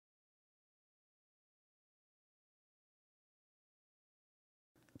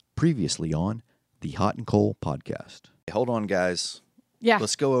Previously on the Hot and Cold podcast. Hold on, guys. Yeah.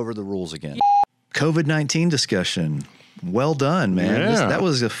 Let's go over the rules again. COVID-19 discussion. Well done, man. Yeah. That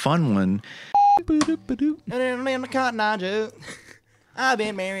was a fun one. I've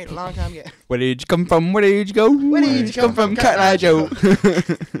been married a long time ago. Where did you come from? Where did you go? Where did you come from, Cat Eye Joe?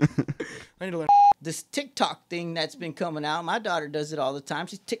 I need to learn this TikTok thing that's been coming out. My daughter does it all the time.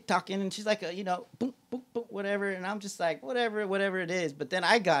 She's TikToking and she's like, boom, boom, boom, whatever. And I'm just like, whatever it is. But then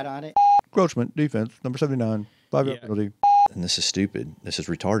I got on it. Encroachment, defense, number 79. 5-yard Yeah. penalty. And this is stupid. This is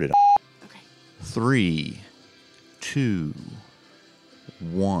retarded. Okay. 3, 2,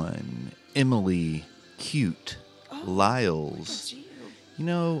 1. Emily, cute. Lyles. That's you. You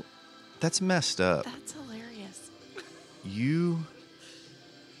know, that's messed up. That's hilarious. You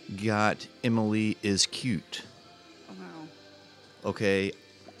got Emily is cute. Oh, wow. Okay.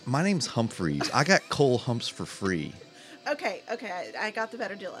 My name's Humphreys. I got Cole Humps for free. Okay. I got the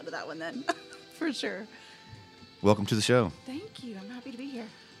better deal out of that one then. For sure. Welcome to the show. Thank you. I'm happy to be here.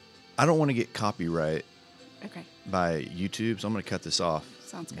 I don't want to get copyright Okay. by YouTube, so I'm going to cut this off.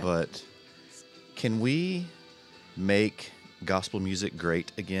 Sounds good. But can we make gospel music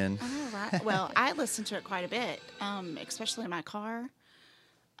great again? I know, right? Well, I listen to it quite a bit, especially in my car,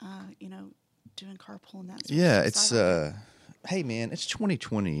 doing carpool and that sort Yeah, of it's stuff. hey man, it's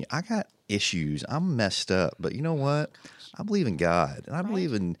 2020. I got issues. I'm messed up, but you know what? I believe in God and I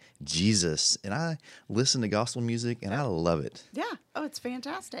believe in Jesus, and I listen to gospel music and I love it. Yeah. Oh, it's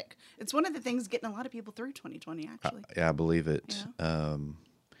fantastic. It's one of the things getting a lot of people through 2020, actually. Yeah, I believe it.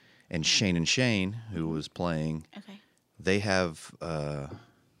 And Shane, who was playing, Okay. they have I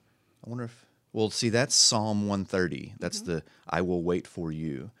wonder if see, that's Psalm 130. That's the I Will Wait for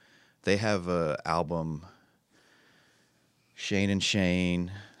You. They have a album,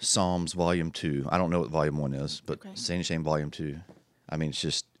 Shane Psalms Volume 2. I don't know what Volume 1 is, but Okay. Shane Volume 2. I mean,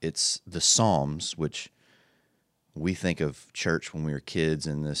 it's the Psalms, which we think of church when we were kids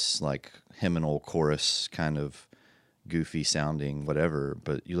in this like hymnal chorus kind of goofy sounding whatever,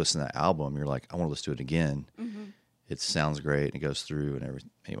 but you listen to that album, you're like, I want to listen to it again. Mm-hmm. It sounds great and it goes through and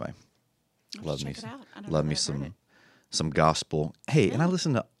everything. Anyway, I'll love me check it out. I don't love know me that I've heard some gospel. Hey, and I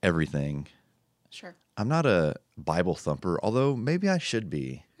listen to everything. Sure. I'm not a Bible thumper, although maybe I should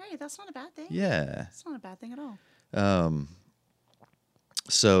be. Hey, that's not a bad thing. Yeah. That's not a bad thing at all.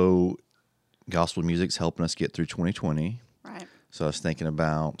 So gospel music's helping us get through 2020. Right. So I was thinking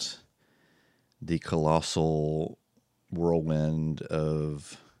about the colossal whirlwind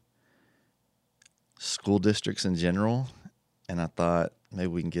of school districts in general, and I thought maybe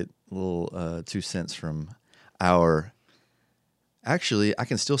we can get a little 2 cents from our, actually I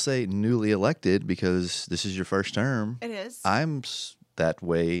can still say newly elected because this is your first term. It is. I'm that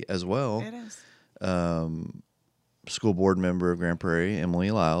way as well. It is. School board member of Grand Prairie,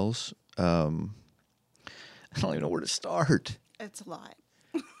 Emily Lyles. I don't even know where to start. It's a lot.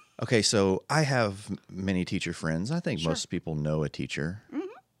 Okay, so I have many teacher friends. I think most people know a teacher. Mm-hmm.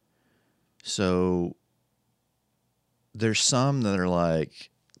 So there's some that are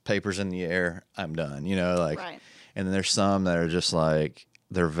like, papers in the air, I'm done, Right. And then there's some that are just like,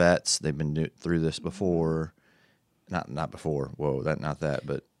 they're vets. They've been through this before. Not before. Whoa, not that,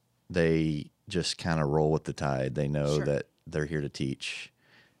 but they just kind of roll with the tide. They know that they're here to teach.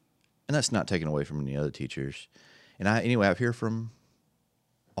 And that's not taken away from any other teachers. And I hear from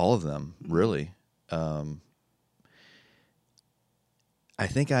all of them, really. I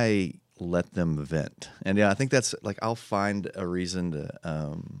think I let them vent. And I think that's like, I'll find a reason to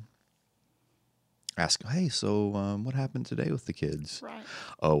ask, hey, so what happened today with the kids? Right.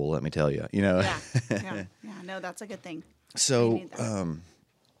 Oh, well, let me tell you, Yeah. No, that's a good thing. So, You need that.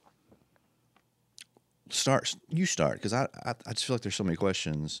 you start, because I just feel like there's so many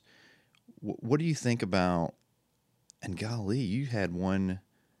questions. What do you think about, and golly, you had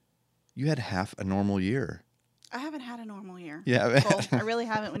half a normal year. I haven't had a normal year. Yeah. Cole, I really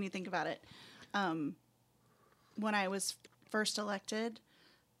haven't when you think about it. When I was first elected,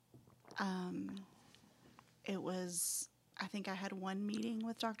 it was, I think I had one meeting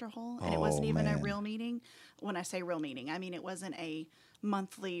with Dr. Hull, and it wasn't even a real meeting. When I say real meeting, I mean it wasn't a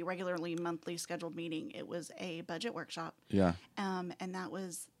regularly monthly scheduled meeting. It was a budget workshop. Yeah. And that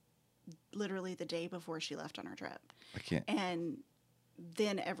was literally the day before she left on her trip. I can't. And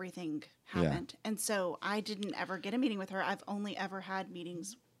then everything happened. And so I didn't ever get a meeting with her. I've only ever had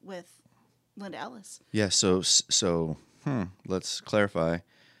meetings with Linda Ellis. Yeah. So let's clarify.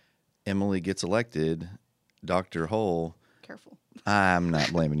 Emily gets elected. Dr. Hull. Careful. I'm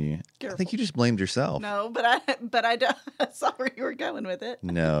not blaming you. I think you just blamed yourself. No, but I don't, I saw where you were going with it.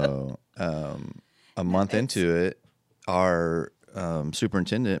 No. A month into it, our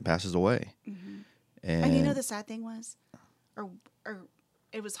superintendent passes away. And you know the sad thing was, or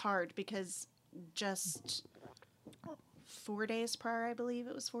it was hard because just 4 days prior, I believe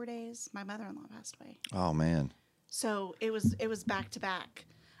it was 4 days, my mother-in-law passed away. Oh man. So it was back to back.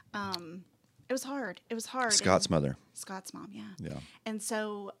 It was hard. It was hard. Scott's mother. Scott's mom, yeah. Yeah. And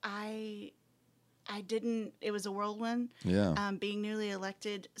so I didn't. It was a whirlwind. Yeah. Being newly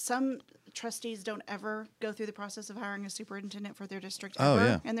elected, some trustees don't ever go through the process of hiring a superintendent for their district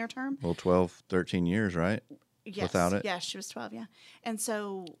ever in their term. Well, 12, 13 years, right? Yes. Without it? Yeah, she was 12, yeah. And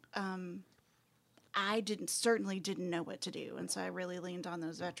so I certainly didn't know what to do. And so I really leaned on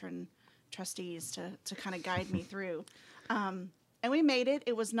those veteran trustees to kind of guide me through. And we made it.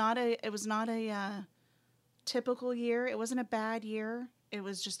 It was not a typical year. It wasn't a bad year. It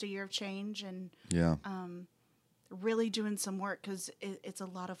was just a year of change and really doing some work because it's a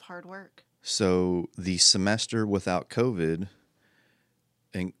lot of hard work. So the semester without COVID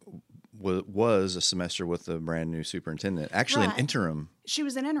was a semester with a brand new superintendent. Actually, an interim. She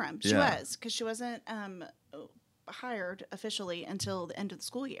was an interim. She was because she wasn't hired officially until the end of the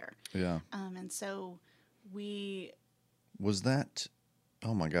school year. Yeah. And so we. Was that?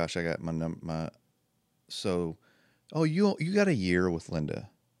 Oh my gosh! I got my. So, you got a year with Linda.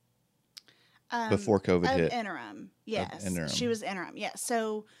 Before COVID hit. Interim, yes. Interim. She was interim, yes.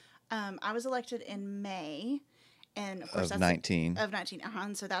 So, I was elected in May, and of course of 19. Of 19,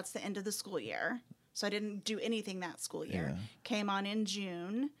 and so that's the end of the school year. So I didn't do anything that school year. Yeah. Came on in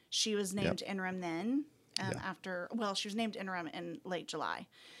June. She was named interim then. She was named interim in late July,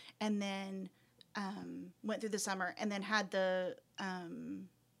 and then went through the summer, and then had the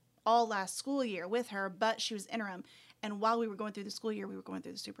all last school year with her. But she was interim, and while we were going through the school year, we were going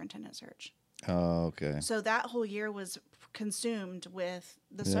through the superintendent search. Oh, okay. So that whole year was consumed with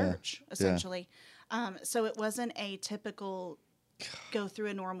the search, essentially. So it wasn't a typical go through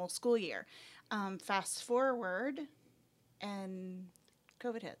a normal school year. Fast forward, and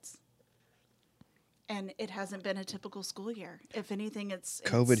COVID hits. And it hasn't been a typical school year. If anything, it's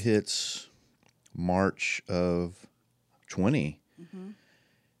COVID hits March of 20. Mm-hmm.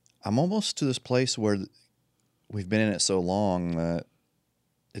 I'm almost to this place where we've been in it so long that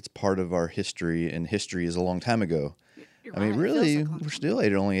it's part of our history, and history is a long time ago. You're I mean, right. really, we're still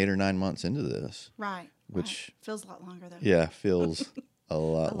only 8 or 9 months into this. Right. Which feels a lot longer, though. Yeah, feels a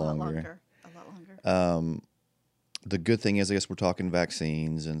lot longer. A lot longer. The good thing is, I guess we're talking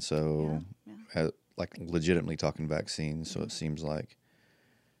vaccines, and so like legitimately talking vaccines. So it seems like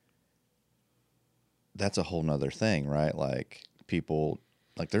that's a whole nother thing, right? Like people,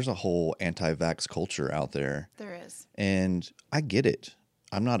 like there's a whole anti-vax culture out there. There is. And I get it.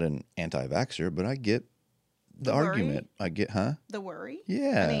 I'm not an anti-vaxxer, but I get the argument. I get, the worry.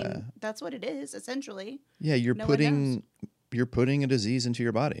 Yeah. I mean, that's what it is, essentially. Yeah, you're putting a disease into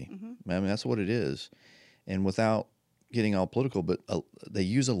your body. Mm-hmm. I mean, that's what it is. And without getting all political, but they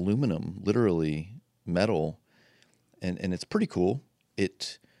use aluminum, literally metal, and it's pretty cool.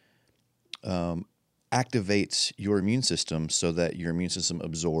 It activates your immune system so that your immune system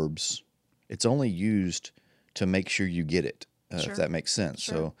absorbs. It's only used to make sure you get it, if that makes sense.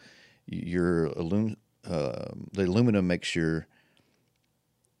 Sure. So the aluminum makes your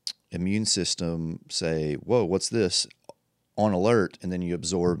immune system say, whoa, what's this? On alert, and then you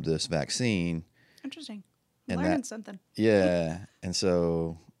absorb this vaccine. Interesting. I'm learning something. Yeah, and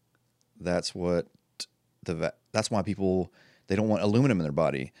so that's what that's why people, they don't want aluminum in their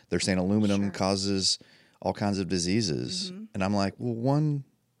body. They're saying aluminum causes all kinds of diseases. Mm-hmm. And I'm like, well,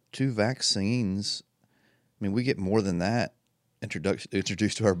 2 vaccines, I mean, we get more than that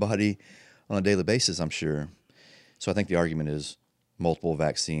introduced to our body on a daily basis, I'm sure. So I think the argument is multiple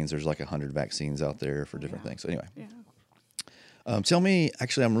vaccines. There's like 100 vaccines out there for different things. So anyway. Yeah. Tell me,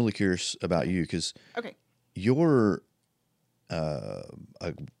 actually, I'm really curious about you because you're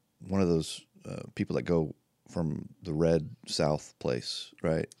one of those people that go from the red south place,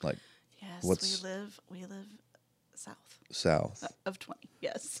 right? Like, yes, we live south of 20.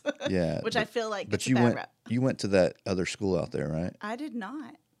 Yes. Yeah. Which I feel like but you went to that other school out there, right? I did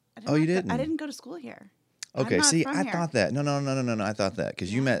not. You didn't? I didn't go to school here. Okay, see, I thought that. No, I thought that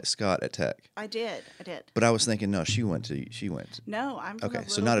because you met Scott at Tech. I did. But I was thinking, no, she went. No, I'm from okay,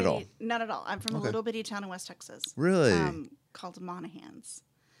 so not at all. Not at all. I'm from a little bitty town in West Texas. Really? Called Monahans.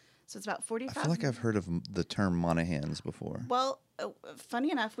 So it's about 45. I feel like I've heard of the term Monahans before. Well,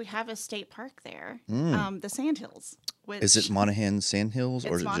 funny enough, we have a state park there, the Sandhills. Is it Monahan Sandhills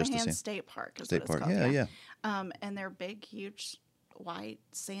or is it Monahan just the State Park? Is State what Park? It's called, yeah. And they're big, huge, white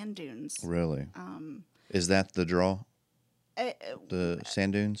sand dunes. Really? Is that the draw? The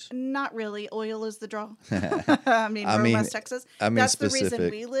sand dunes? Not really. Oil is the draw. I mean, West Texas. That's specific. The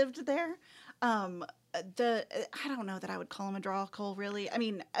reason we lived there. I don't know that I would call them a draw, Cole, really. I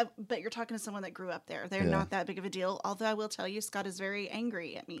mean, but you're talking to someone that grew up there. They're not that big of a deal. Although I will tell you, Scott is very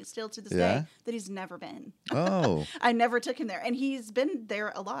angry at me still to this day that he's never been. Oh. I never took him there. And he's been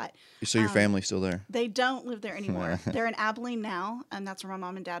there a lot. So your family's still there? They don't live there anymore. They're in Abilene now. And that's where my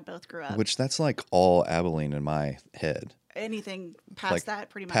mom and dad both grew up. Which that's like all Abilene in my head. Anything past like that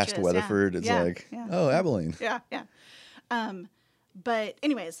pretty much past is. Weatherford, it's like, oh, Abilene. Yeah. But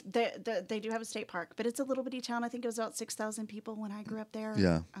anyways, they do have a state park, but it's a little bitty town. I think it was about 6,000 people when I grew up there.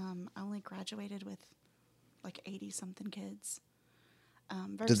 Yeah. I only graduated with like 80-something kids.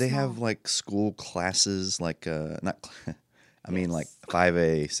 Did they small. have like school classes, like not? I mean, like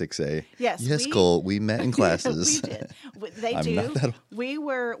 5A, 6A. Yes, Cole. We met in classes. We did. They I'm do. not that old. We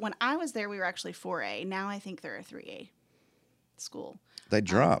were when I was there. We were actually 4A. Now I think they're a 3A school. They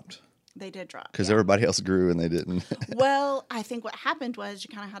dropped They did drop because everybody else grew and they didn't. Well, I think what happened was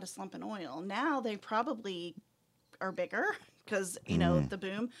you kind of had a slump in oil. Now they probably are bigger because you know the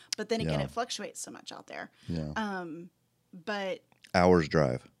boom. But then again, Yeah. it fluctuates so much out there. Yeah. But Hours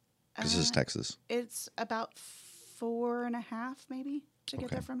drive because this is Texas. it's about 4.5 maybe to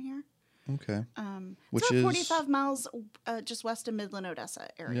get there from here. Okay. It's about 45 miles just west of Midland, Odessa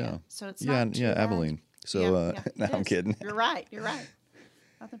area. Yeah. So it's not too bad. Abilene. So no, I'm kidding. You're right.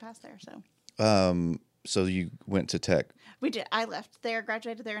 Nothing past there. So So you went to Tech. we did. I left there,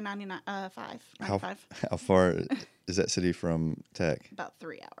 graduated there in 95. How far is that city from Tech? About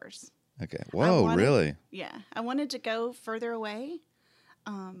 3 hours. Okay. Whoa, really? Yeah. I wanted to go further away.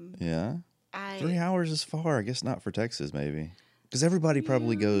 Yeah. 3 hours is far. I guess not for Texas, maybe. Because everybody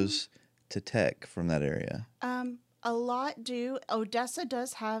probably goes to Tech from that area. A lot do. Odessa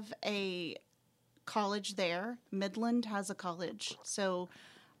does have a college there. Midland has a college. So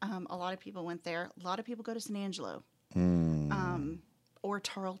a lot of people went there. A lot of people go to San Angelo. Or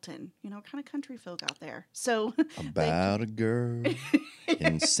Tarleton, kind of country folk out there. So About a girl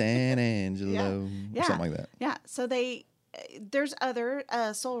in San Angelo, or something like that. Yeah. So there's other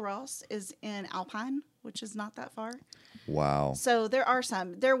Sol Ross is in Alpine, which is not that far. Wow. So there are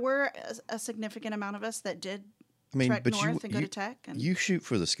some. There were a significant amount of us that did trek north and go to Tech. And you shoot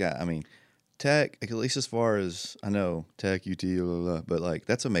for the sky. I mean, Tech, at least as far as I know, Tech, UT, blah, blah, blah, but like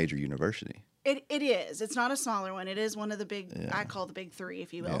that's a major university. It is. It's not a smaller one. It is one of the big. I call the big three,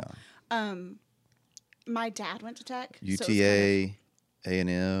 if you will. Yeah. My dad went to Tech. UTA,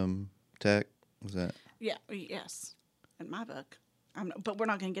 A&M, Tech. Was that? Yeah. Yes. In my book. But we're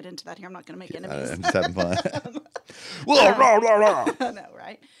not going to get into that here. I'm not going to make enemies. I'm just having fun. I know,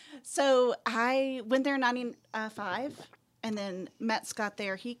 right? So I went there in 95 and then met Scott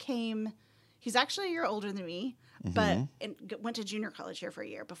there. He came. He's actually a year older than me, but went to junior college here for a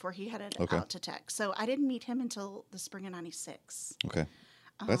year before he headed out to Tech. So I didn't meet him until the spring of 96. Okay.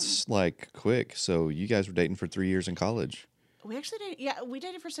 That's like quick. So you guys were dating for 3 years in college. We actually did. Yeah, we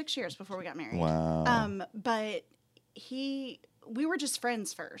dated for 6 years before we got married. Wow. But we were just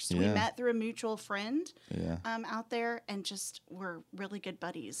friends first. We met through a mutual friend out there and just were really good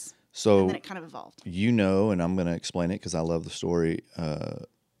buddies. So and then it kind of evolved. And I'm going to explain it because I love the story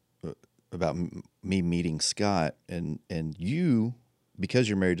about me meeting Scott. And you, because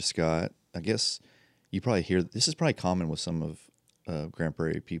you're married to Scott, I guess you probably hear, this is probably common with some of Grand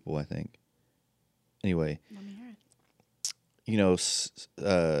Prairie people, I think. Anyway. Let me hear it.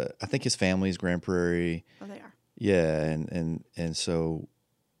 I think his family's Grand Prairie. Oh, they are. Yeah, and so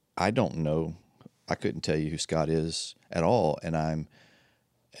I don't know. I couldn't tell you who Scott is at all, and I'm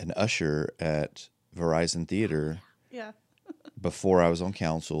an usher at Verizon Theater. Yeah. Before I was on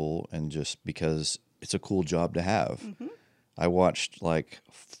council, and just because it's a cool job to have. I watched like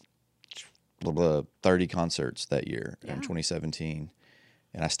 30 concerts that year in 2017,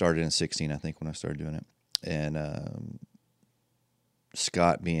 and I started in 16, I think, when I started doing it. And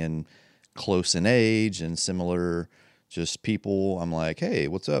Scott being close in age and similar just people, I'm like, hey,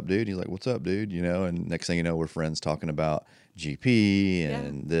 what's up, dude? He's like, what's up, dude? And next thing you know, we're friends talking about GP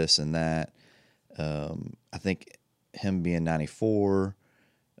and this and that. I think him being 94,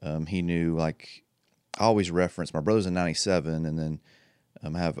 he knew, like, I always reference my brother's in 97, and then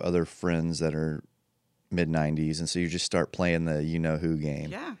I have other friends that are mid 90s, and so you just start playing the who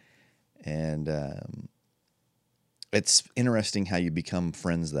game. Yeah. And it's interesting how you become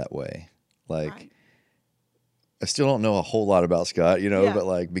friends that way. Like, right. I still don't know a whole lot about Scott, but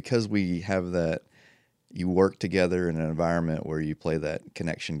like, because we have that, you work together in an environment where you play that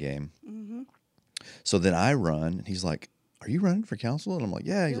connection game. Mm-hmm. So then I run, and he's like, are you running for council? And I'm like,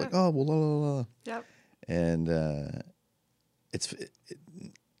 yeah. He's like, oh, well, la, la, la. Yep. And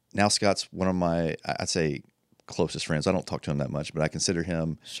now Scott's one of my, I'd say, closest friends. I don't talk to him that much, but I consider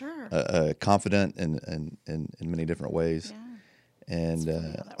him Sure. confident in many different ways. Yeah.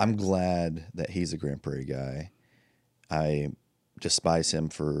 And I'm glad that he's a Grand Prairie guy. I despise him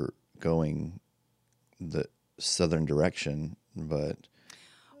for going the southern direction, but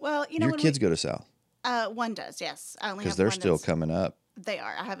Well, you know, your kids go to South one does, yes. I only because have they're one still that's- coming up. They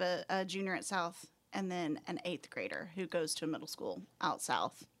are. I have a junior at South and then an 8th grader who goes to a middle school out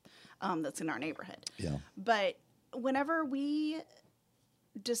south that's in our neighborhood. Yeah. But whenever we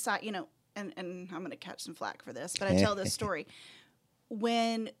decide, you know, and I'm going to catch some flack for this, but I tell this story.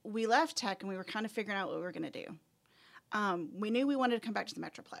 When we left Tech and we were kind of figuring out what we were going to do, we knew we wanted to come back to the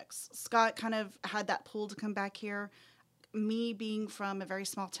Metroplex. Scott kind of had that pull to come back here. Me being from a very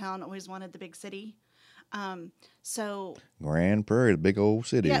small town, always wanted the big city. So Grand Prairie, the big old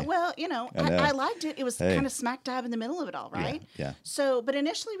city. yeah, well, you know, I know. I liked it. It was Hey. kind of smack dab in the middle of it all, right? Yeah. So, but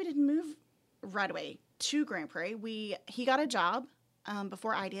initially we didn't move right away to Grand Prairie. He got a job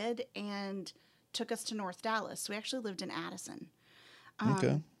before I did and took us to North Dallas. So we actually lived in Addison.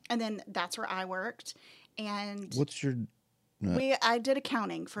 Okay. And then that's where I worked. And What's your? I did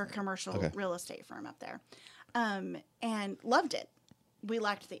accounting for a commercial Okay. real estate firm up there, and loved it. We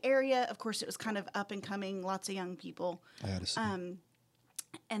liked the area. Of course, it was kind of up and coming, lots of young people. Addison.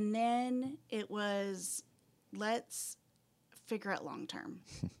 And then it was, let's figure out long term.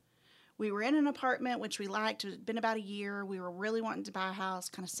 We were in an apartment, which we liked. It had been about a year. We were really wanting to buy a house,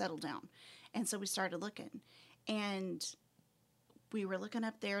 kind of settle down. And so we started looking. And we were looking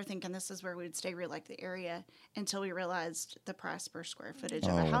up there thinking this is where we would stay. We liked the area until we realized the price per square footage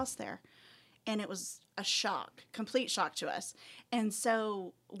of a house there. And it was a shock, complete shock to us. And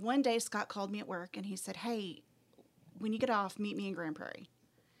so one day Scott called me at work and he said, "Hey, when you get off, meet me in Grand Prairie."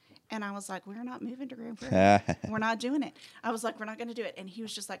 And I was like, "We're not moving to Grand Prairie. We're not doing it." I was like, "We're not going to do it." And he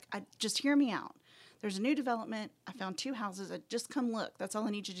was just like, just hear me out. There's a new development. I found 2 houses. Just come look. That's all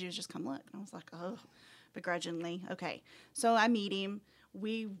I need you to do is just come look. And I was like, oh, begrudgingly. Okay. So I meet him.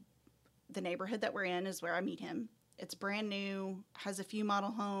 The neighborhood that we're in is where I meet him. It's brand new, has a few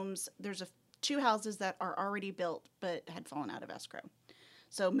model homes. There's 2 houses that are already built but had fallen out of escrow.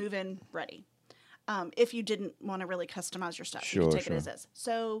 So move-in ready. If you didn't want to really customize your stuff, you could take it as is.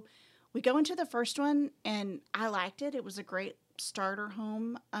 So we go into the first one, and I liked it. It was a great starter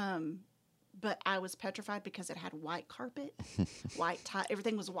home, but I was petrified because it had white carpet, white tile.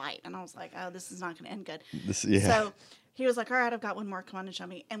 Everything was white, and I was like, "Oh, this is not going to end good." So he was like, "All right, I've got one more. Come on and show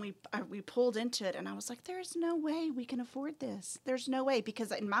me." And we pulled into it, and I was like, "There's no way we can afford this. There's no way,"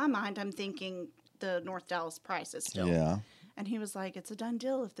 because in my mind, I'm thinking the North Dallas price is still. Yeah. And he was like, "It's a done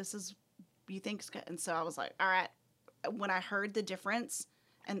deal if this is you think's good." And so I was like, "All right." When I heard the difference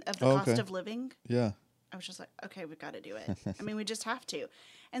and of the cost of living, Yeah. I was just like, "Okay, we've got to do it." I mean, we just have to.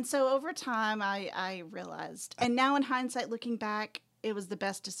 And so over time, I realized, and now in hindsight, looking back, it was the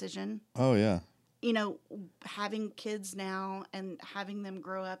best decision. Oh yeah. You know, having kids now and having them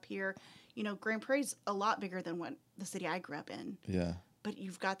grow up here, you know, Grand Prairie's a lot bigger than what the city I grew up in. Yeah. But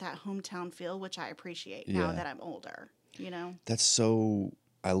you've got that hometown feel, which I appreciate now Yeah. that I'm older, you know? That's so.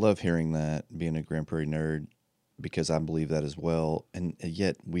 I love hearing that, being a Grand Prairie nerd, because I believe that as well. And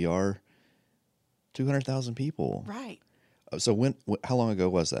yet we are 200,000 people. Right. So how long ago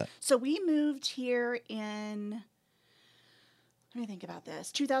was that? So we moved here in, let me think about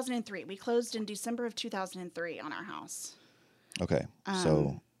this, 2003. We closed in December of 2003 on our house. Okay.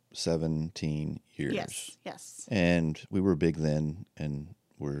 So 17 years. Yes. And we were big then, and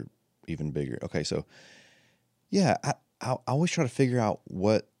we're even bigger. Okay. So yeah, I always try to figure out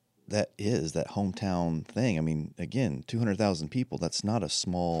what that is, that hometown thing. I mean, again, 200,000 people, that's not a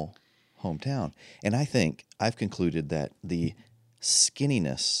small hometown. And I think I've concluded that the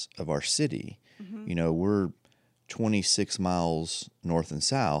skinniness of our city, you know, we're 26 miles north and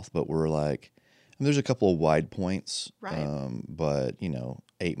south, but we're like, I mean, there's a couple of wide points, Right. but, you know,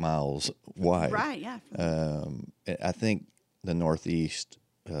 8 miles wide. Right, yeah. I think the northeast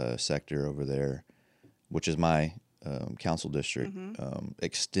sector over there, which is my council district,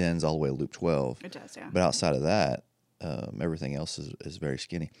 extends all the way to Loop 12. It does, yeah. But outside of that, everything else is very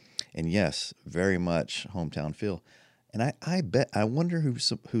skinny. And yes, very much hometown feel. And I wonder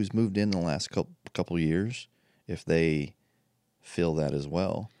who's moved in the last couple years, if they feel that as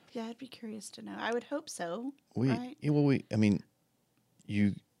well. Yeah, I'd be curious to know. I would hope so. I right? mean,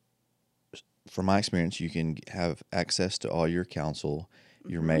 from my experience, you can have access to all your council.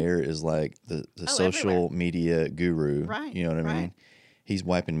 Your mayor is like the social everywhere. media guru. Right, You know what I mean? right. He's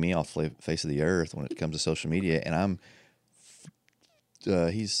wiping me off the face of the earth when it comes to social media, and I'm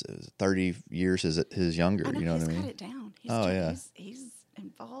he's 30 years his younger. I know, you know he's what I mean? got it down. He's Oh, yeah. He's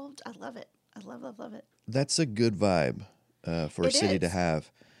involved. I love it. I love it. That's a good vibe for a It city to is.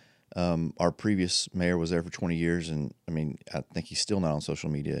 have. Our previous mayor was there for 20 years, and I mean, I think he's still not on social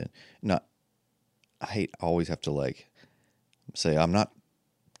media. I always have to like say I'm not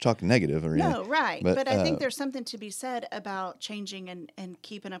talking negative or anything. No, right. But, But I think there's something to be said about changing and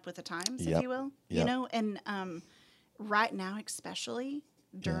keeping up with the times, Yep. if you will. You Yep. know, and right now, especially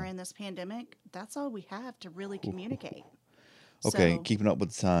during this pandemic, that's all we have to really communicate. Okay, So, keeping up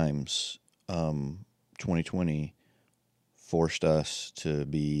with the times. 2020 forced us to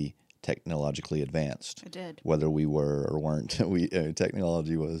be technologically advanced. it did. Whether we were or weren't,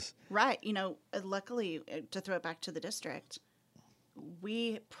 technology was. Right. You know, luckily, to throw it back to the district,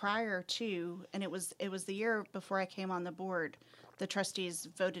 we prior to, and it was the year before I came on the board, the trustees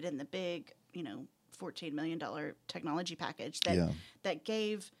voted in the big, $14 million technology package that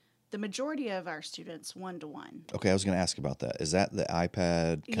gave the majority of our students 1-to-1. Okay, I was going to ask about that. Is that the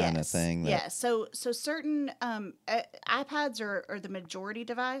iPad kind of thing? Yeah. So certain iPads are the majority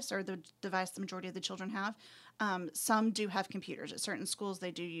device, or the device the majority of the children have. Some do have computers. At certain schools,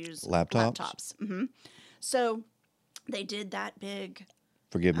 they do use Laptops? Hmm. So they did that big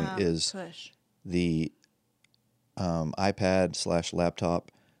Forgive me, is push. the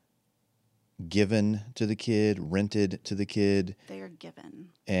iPad/laptop given to the kid, rented to the kid, They are given.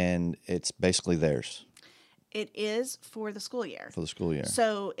 and it's basically theirs It is for the school year. for the school year?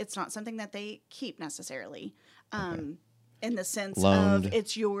 So it's not something that they keep necessarily, in the sense Loaned. of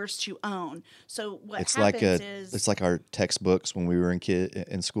it's yours to own. So what It's happens like is it's like our textbooks when we were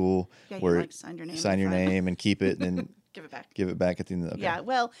in school, Yeah, you where like sign your name sign at the your front. name and keep it, and then give it back. give it back at the end. Okay. Yeah,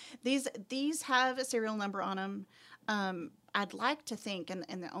 well, these have a serial number on them. I'd like to think, and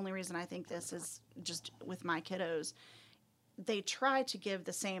the only reason I think this is just with my kiddos, they try to give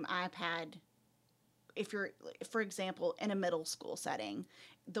the same iPad. If you're, for example, in a middle school setting,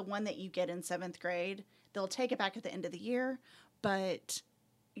 the one that you get in 7th grade, they'll take it back at the end of the year, but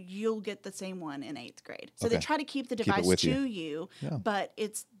you'll get the same one in 8th grade. So they Okay. try to keep the Keep it device with to you. you, Yeah. but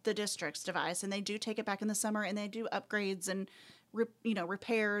it's the district's device, and they do take it back in the summer, and they do upgrades and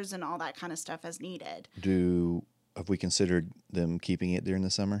repairs and all that kind of stuff as needed. Have we considered them keeping it during the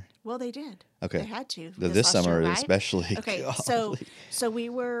summer? Well, they did. Okay. They had to. This last year, summer right? especially. Okay, Golly. so we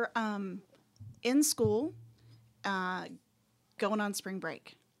were in school, going on spring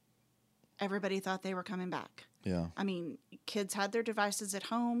break. Everybody thought they were coming back. Yeah. I mean, kids had their devices at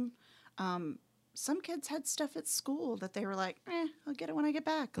home. Some kids had stuff at school that they were like, I'll get it when I get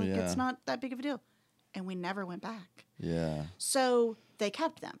back. Like, Yeah. it's not that big of a deal. And we never went back. Yeah. So they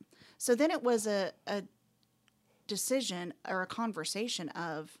kept them. So then it was a decision or a conversation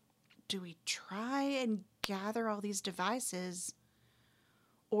of, do we try and gather all these devices,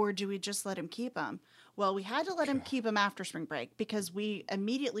 or do we just let him keep them? Well, we had to let him keep them after spring break because we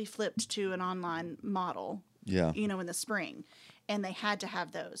immediately flipped to an online model, Yeah. in the spring. And they had to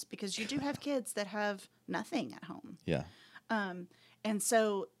have those because you do have kids that have nothing at home. Yeah. And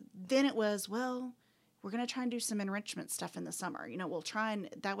so then it was, well, we're going to try and do some enrichment stuff in the summer. We'll try and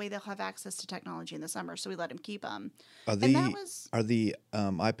that way they'll have access to technology in the summer. So we let them keep them. Are And that was the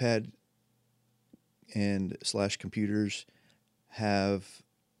iPad and / computers have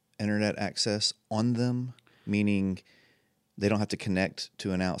internet access on them, meaning they don't have to connect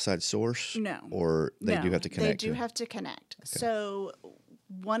to an outside source? No. Or they do No, have to connect? They do have to connect. So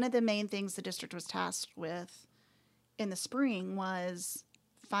one of the main things the district was tasked with in the spring was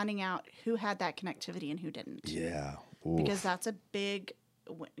finding out who had that connectivity and who didn't. Yeah. Oof. Because that's a big,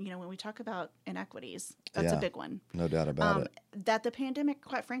 when we talk about inequities, that's a Yeah. big one. No doubt about it. That the pandemic,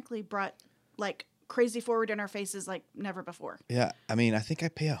 quite frankly, brought like crazy forward in our faces like never before. Yeah, I mean, I think I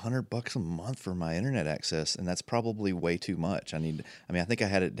pay $100 a month for my internet access, and that's probably way too much. I think I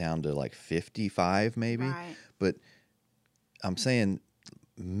had it down to like 55 maybe, Right. but I'm saying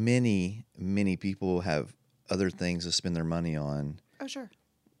many people have other things to spend their money on Oh, sure.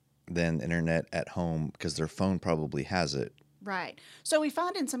 than internet at home because their phone probably has it. Right. So we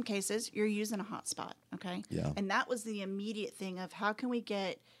found in some cases you're using a hotspot, okay? Yeah. And that was the immediate thing of how can we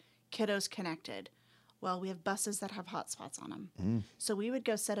get kiddos connected? Well, we have buses that have hotspots on them. So we would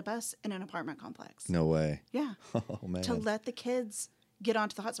go set a bus in an apartment complex. No way. Yeah. Oh man. To let the kids get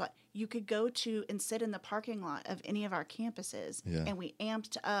onto the hotspot. You could go to and sit in the parking lot of any of our campuses, Yeah. and we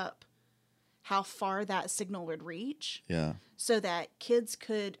amped up how far that signal would reach Yeah. so that kids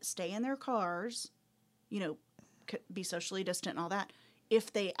could stay in their cars, could be socially distant and all that.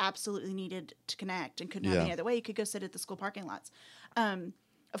 If they absolutely needed to connect and couldn't have Yeah. any other way, you could go sit at the school parking lots.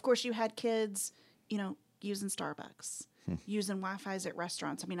 Of course, you had kids, using Starbucks, using Wi-Fi's at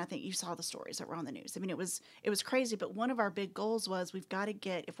restaurants. I mean, I think you saw the stories that were on the news. I mean, it was crazy. But one of our big goals was we've got to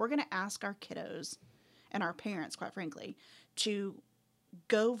get, if we're going to ask our kiddos and our parents, quite frankly, to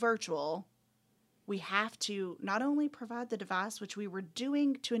go virtual, we have to not only provide the device, which we were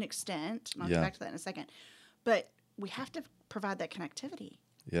doing to an extent, and I'll get back to that in a second, but we have to provide that connectivity.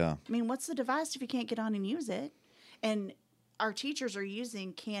 Yeah. I mean, what's the device if you can't get on and use it? And our teachers are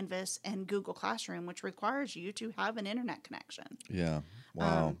using Canvas and Google Classroom, which requires you to have an internet connection. Yeah.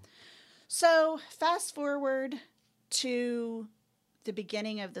 Wow. So fast forward to the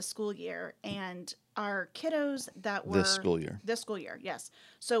beginning of the school year, and our kiddos that were... This school year. This school year, yes.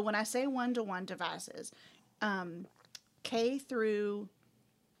 So when I say one-to-one devices, K through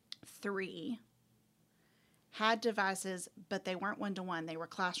 3 had devices, but they weren't one-to-one. They were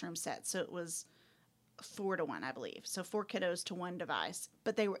classroom sets. So it was 4-to-1, I believe. So 4 kiddos to 1 device.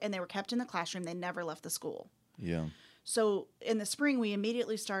 But they were kept in the classroom. They never left the school. Yeah. So in the spring, we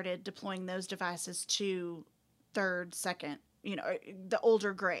immediately started deploying those devices to 3rd, 2nd, the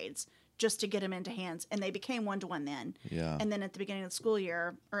older grades, just to get them into hands. And they became one-to-one then. Yeah. And then at the beginning of the school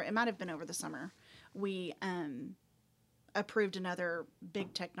year, or it might have been over the summer, we approved another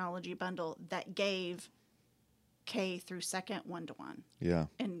big technology bundle that gave K through 2nd one-to-one. Yeah.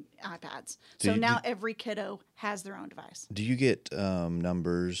 And iPads. So now every kiddo has their own device. Do you get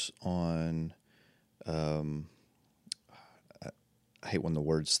numbers on... I hate when the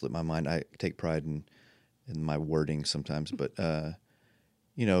words slip my mind. I take pride in my wording sometimes, but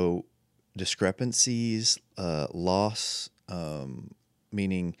discrepancies, loss,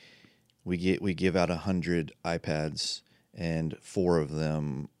 meaning we give out 100 iPads and 4 of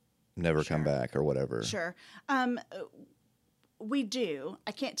them never come back or whatever. Sure. We do.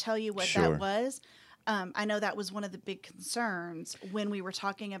 I can't tell you what Sure. that was. I know that was one of the big concerns when we were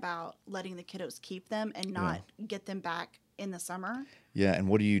talking about letting the kiddos keep them and not get them back in the summer. Yeah, and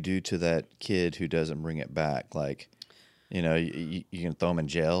what do you do to that kid who doesn't bring it back? Like, you can throw them in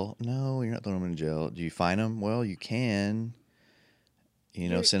jail? No, you're not throwing them in jail. Do you fine them? Well, you can,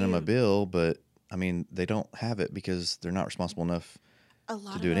 send them a bill, but, I mean, they don't have it because they're not responsible enough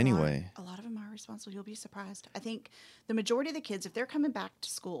to do it anyway. A lot of them are responsible. You'll be surprised. I think the majority of the kids, if they're coming back to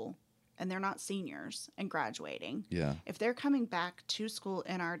school and they're not seniors and graduating, if they're coming back to school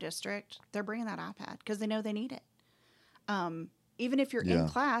in our district, they're bringing that iPad because they know they need it. Even if you're in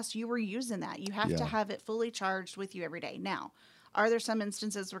class, you were using that. You have to have it fully charged with you every day. Now, are there some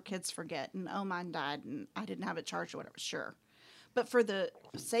instances where kids forget and, oh, mine died and I didn't have it charged or whatever? Sure. But for the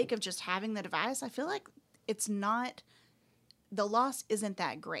sake of just having the device, I feel like it's not, the loss isn't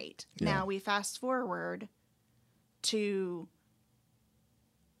that great. Yeah. Now, we fast forward to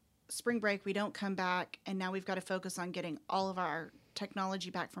spring break. We don't come back. And now we've got to focus on getting all of our technology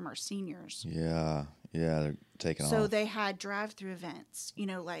back from our seniors. Yeah. Yeah, they're taking off. So they had drive-through events,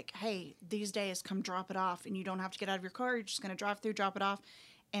 like, hey, these days come drop it off and you don't have to get out of your car. You're just going to drive through, drop it off.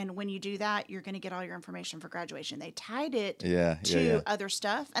 And when you do that, you're going to get all your information for graduation. They tied it to other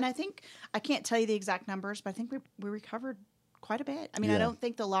stuff. And I can't tell you the exact numbers, but I think we recovered quite a bit. I mean, I don't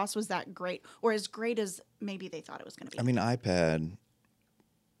think the loss was that great or as great as maybe they thought it was going to be. I mean, iPad,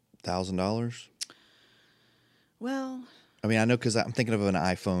 $1,000? Well. I mean, I know because I'm thinking of an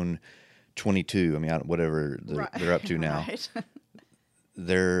iPhone 22. I mean, whatever they're up to now.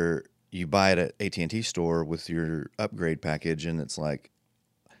 Right. You buy it at AT&T store with your upgrade package, and it's like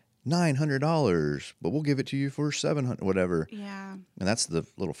 $900, but we'll give it to you for $700, whatever. Yeah. And that's the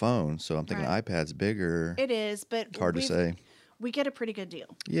little phone. So I'm thinking iPad's bigger. It is, but it's hard to say. We get a pretty good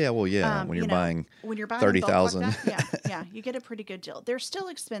deal. Yeah, well, yeah. When you're buying 30,000, like yeah, you get a pretty good deal. They're still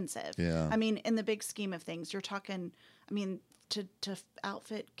expensive. Yeah. I mean, in the big scheme of things, you're talking. I mean, to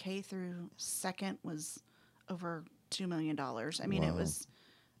outfit K through 2nd was over $2 million. I mean, it was.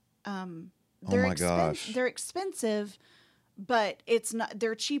 Oh my gosh. They're expensive, but it's not.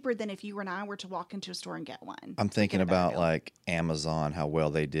 They're cheaper than if you and I were to walk into a store and get one. I'm thinking about like Amazon, how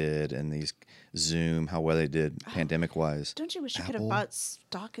well they did, and these Zoom, how well they did pandemic wise. Don't you wish you could have bought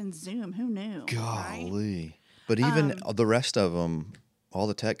stock in Zoom? Who knew? Golly. Right? But even the rest of them, all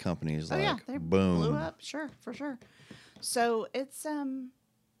the tech companies, they boom. blew up. Sure, for sure. So it's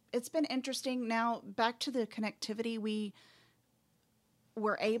been interesting. Now back to the connectivity, we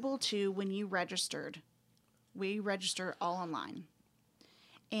were able to, when you registered, we register all online,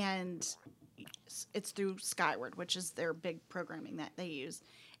 and it's through Skyward, which is their big programming that they use.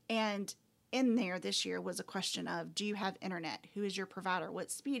 And in there this year was a question of, do you have internet? Who is your provider?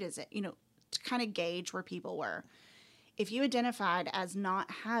 What speed is it? To kind of gauge where people were. If you identified as not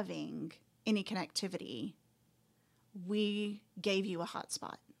having any connectivity, we gave you a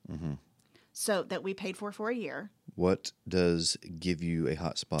hotspot. Mm-hmm. So that we paid for a year. What does give you a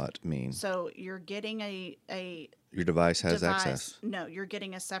hotspot mean? So you're getting Your device has device. access. No, you're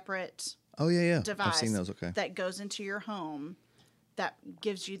getting a separate Oh yeah. device I've seen those. Okay. that goes into your home that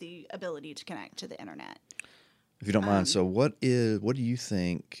gives you the ability to connect to the internet. If you don't mind, so what do you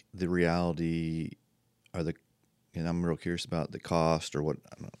think the reality are and I'm real curious about the cost or what,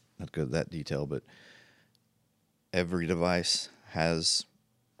 I'm not good at that detail, but every device has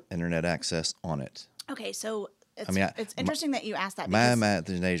internet access on it. Okay, so it's, I mean, it's interesting that you asked that. My Because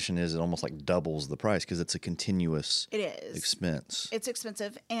imagination is it almost like doubles the price because it's a continuous it is. expense. It's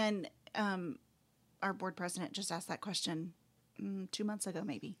expensive. And our board president just asked that question 2 months ago,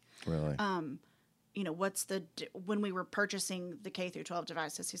 maybe. Really? You know, when we were purchasing the K through 12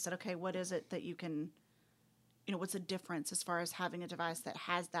 devices, he said, okay, what is it that you can, you know, what's the difference as far as having a device that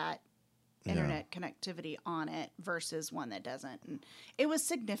has that internet connectivity on it versus one that doesn't? And it was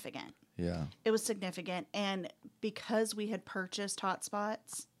significant. Yeah. It was significant. And because we had purchased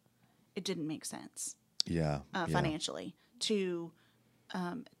hotspots, it didn't make sense financially to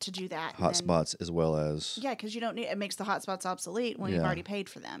do that. Hotspots as well as. Yeah, because you don't need it. Makes the hotspots obsolete when you've Yeah. already paid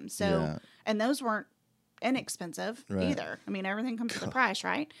for them. So, and those weren't inexpensive either. I mean, everything comes with a price,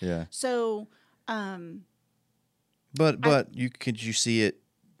 right? Yeah. So, But could you see it?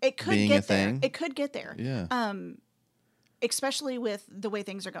 it could Being get a thing? there. It could get there. Yeah. Especially with the way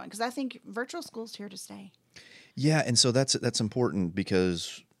things are going, because I think virtual school's here to stay. Yeah, and so that's important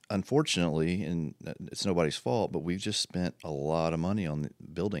because unfortunately, and it's nobody's fault, but we've just spent a lot of money on the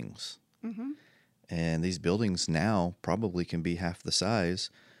buildings. Mm-hmm. And these buildings now probably can be half the size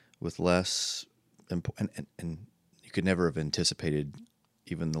with less, and you could never have anticipated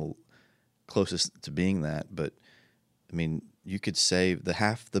even the closest to being that. But I mean, you could save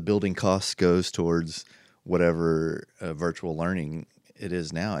half the building cost goes towards whatever virtual learning it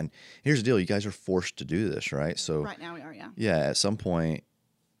is now. And here's the deal: you guys are forced to do this, right? So Right now we are, yeah. yeah, at some point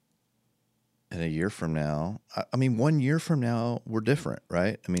in a year from now, I mean, 1 year from now, we're different,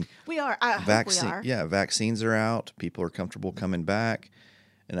 right? I mean, We are. I hope we are. yeah, vaccines are out. People are comfortable coming back.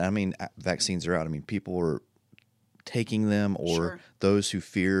 And I mean, vaccines are out. I mean, people are taking them, or Sure. those who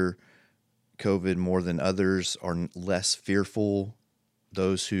fear COVID more than others are less fearful.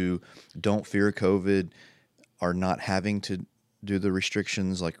 Those who don't fear COVID are not having to do the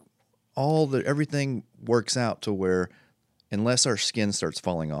restrictions. Like everything works out to where, unless our skin starts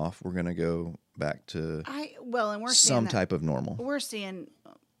falling off, we're going to go back to And we're seeing some that. type of normal. We're seeing,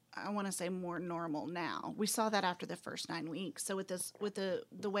 I want to say, more normal now. We saw that after the first 9 weeks. So with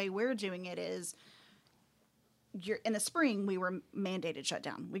the way we're doing it is, in the spring we were mandated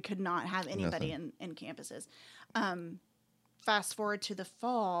shutdown. We could not have anybody in campuses. Fast forward to the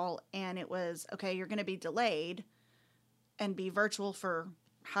fall, and it was okay. You're going to be delayed and be virtual for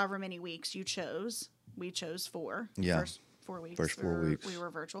however many weeks you chose. We chose 4. Yeah. First 4 weeks. First 4 weeks. We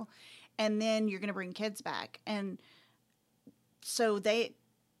were virtual, and then you're going to bring kids back, and so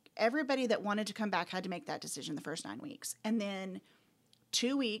everybody that wanted to come back had to make that decision the first 9 weeks. And then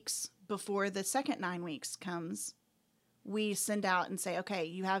 2 weeks before the second 9 weeks comes, we send out and say, okay,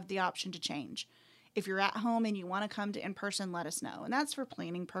 you have the option to change. If you're at home and you want to come to in-person, let us know. And that's for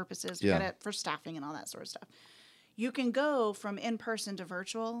planning purposes, for staffing and all that sort of stuff. You can go from in-person to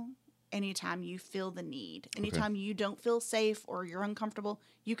virtual anytime you feel the need. Anytime you don't feel safe or you're uncomfortable,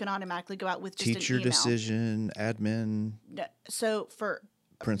 you can automatically go out with just Teacher an email. decision, admin, So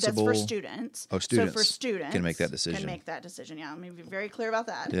principal. that's for students. Oh, students. So for students Can make that decision. Yeah, let me be very clear about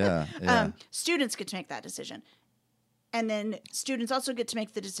that. Yeah. Students get to make that decision. And then students also get to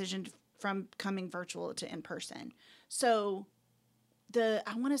make the decision from coming virtual to in-person. So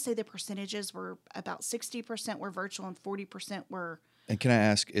I want to say the percentages were about 60% were virtual and 40% were. And can I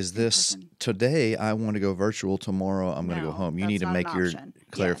ask, is this today I want to go virtual, tomorrow I'm going to go home? You that's need to not make an your option.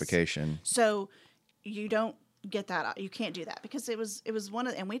 clarification. Yes. So you don't get that. You can't do that because it was one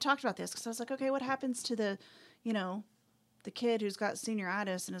of, and we talked about this because I was like, okay, what happens to the kid who's got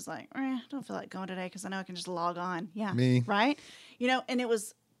senioritis and is like, don't feel like going today because I know I can just log on. Yeah. Me. Right. And it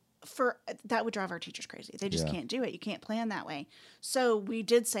was that would drive our teachers crazy. They just can't do it. You can't plan that way. So we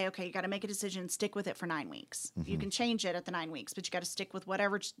did say, okay, you got to make a decision, stick with it for 9 weeks. You can change it at the 9 weeks, but you got to stick with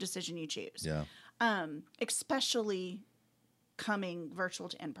whatever decision you choose. Yeah. Especially coming virtual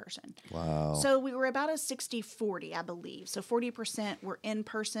to in-person. Wow. So we were about a 60-40, I believe. So 40% were in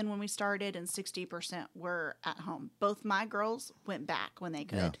person when we started and 60% were at home. Both my girls went back when they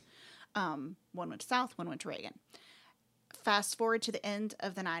could. One went to South, one went to Reagan. Fast forward to the end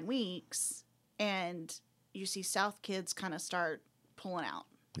of the 9 weeks, and you see South kids kind of start pulling out.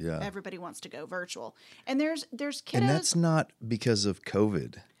 Yeah. Everybody wants to go virtual. And there's kiddos. And that's not because of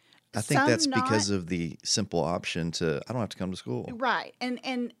COVID. I think Some that's because not. of the simple option to I don't have to come to school. Right.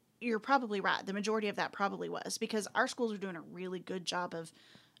 And you're probably right. The majority of that probably was because our schools are doing a really good job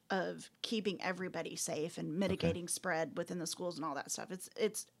of keeping everybody safe and mitigating spread within the schools and all that stuff.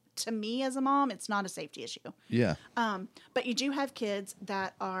 It's to me as a mom, it's not a safety issue. Yeah. But you do have kids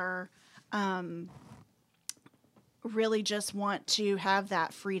that are really just want to have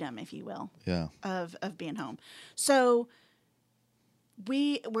that freedom, if you will, Yeah. of being home. So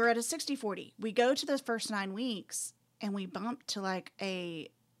we're at a 60-40. We go to the first 9 weeks and we bump to like a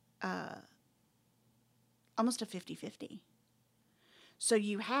almost a 50-50. So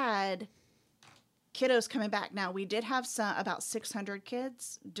you had kiddos coming back. Now we did have about 600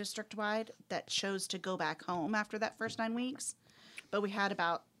 kids district wide that chose to go back home after that first 9 weeks, but we had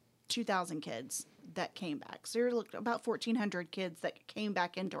about 2,000 kids that came back. So you're looking about 1,400 kids that came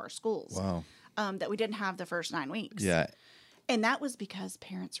back into our schools. Wow. That we didn't have the first 9 weeks. Yeah. And that was because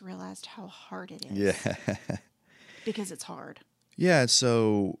parents realized how hard it is. Yeah. Because it's hard. Yeah.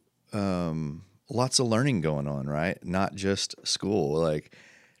 So lots of learning going on, right? Not just school. Like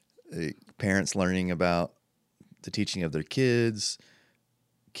parents learning about the teaching of their kids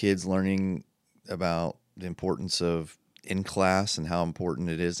learning about the importance of in class and how important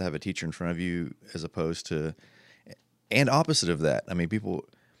it is to have a teacher in front of you as opposed to, and opposite of that. I mean,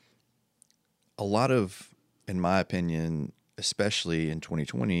 a lot of, in my opinion, especially in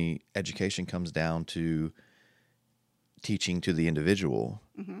 2020, education comes down to teaching to the individual.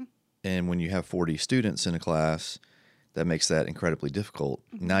 Mm-hmm. And when you have 40 students in a class, that makes that incredibly difficult.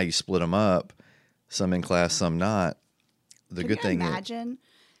 Mm-hmm. Now you split them up, some in class, some not. The good thing is, imagine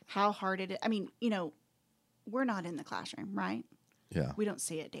how hard it is. I mean, we're not in the classroom, right? Yeah. We don't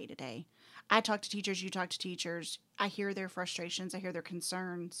see it day to day. I talk to teachers, you talk to teachers. I hear their frustrations, I hear their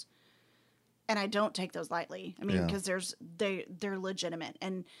concerns. And I don't take those lightly. I mean, because they're legitimate.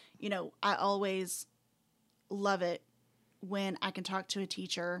 And, I always love it when I can talk to a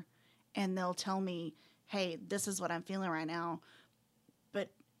teacher and they'll tell me, hey, this is what I'm feeling right now, but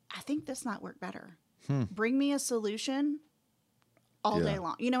I think this might work better. Bring me a solution all day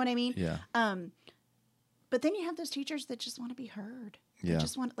long. You know what I mean? Yeah. But then you have those teachers that just want to be heard. Yeah. They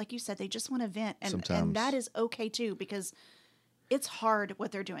just want, like you said, they just want to vent. And Sometimes. that is okay too, because it's hard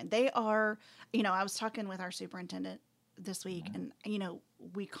what they're doing. They are, I was talking with our superintendent this week, and,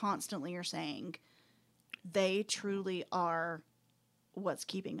 we constantly are saying they truly are what's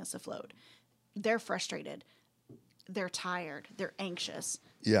keeping us afloat. They're frustrated. They're tired. They're anxious.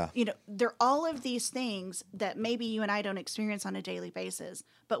 Yeah. They're all of these things that maybe you and I don't experience on a daily basis,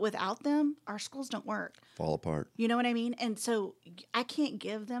 but without them, our schools don't work. Fall apart. You know what I mean? And so I can't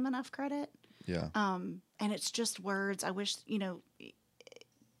give them enough credit. Yeah. And it's just words. I wish,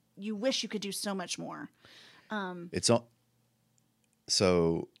 you wish you could do so much more.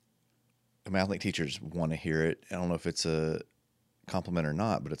 So, I mean, I think teachers want to hear it. I don't know if it's a compliment or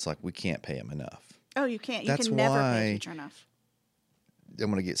not, but it's like, we can't pay them enough. Oh, you can't. You That's can never why pay a teacher enough. I'm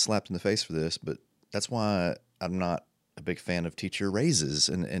going to get slapped in the face for this, but that's why I'm not a big fan of teacher raises.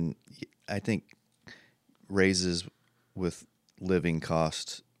 And I think raises with living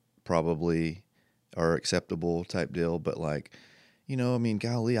costs probably are acceptable type deal. But like,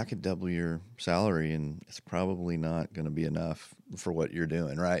 golly, I could double your salary and it's probably not going to be enough for what you're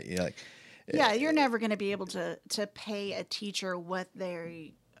doing, right? You're never going to be able to pay a teacher what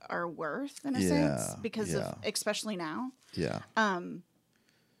they are worth in a sense because of, especially now. Yeah.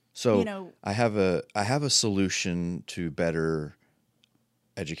 So I have a solution to better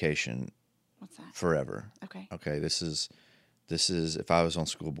education. What's that? Forever. Okay. This is if I was on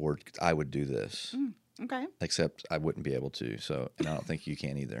school board, I would do this. Okay. Except I wouldn't be able to. So, and I don't think you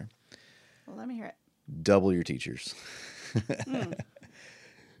can either. Well, let me hear it. Double your teachers.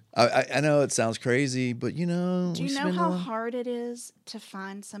 I know it sounds crazy, but do you know how hard it is to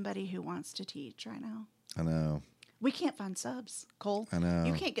find somebody who wants to teach right now? I know. We can't find subs, Cole. I know.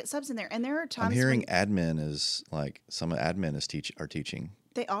 You can't get subs in there, and there are times. I'm hearing admin is like some admin are teaching.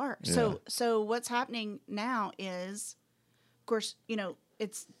 They are. Yeah. So what's happening now is, of course,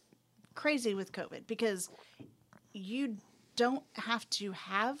 it's crazy with COVID because you don't have to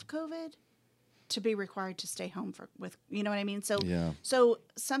have COVID to be required to stay home with you know what I mean? So so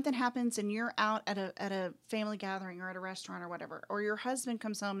something happens and you're out at a family gathering or at a restaurant or whatever, or your husband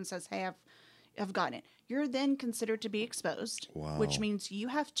comes home and says, "Hey, I've gotten it." You're then considered to be exposed, which means you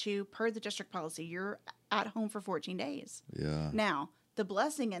have to, per the district policy, you're at home for 14 days. Yeah. Now, the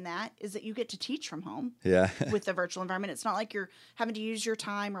blessing in that is that you get to teach from home. Yeah. With the virtual environment. It's not like you're having to use your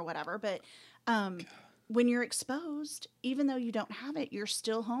time or whatever, but when you're exposed, even though you don't have it, you're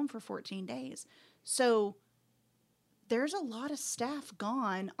still home for 14 days. So there's a lot of staff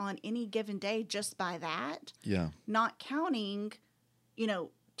gone on any given day just by that. Yeah. Not counting,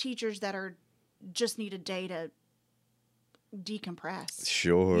 teachers that are just need a day to decompress.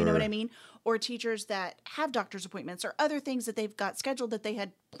 Sure. You know what I mean? Or teachers that have doctor's appointments or other things that they've got scheduled that they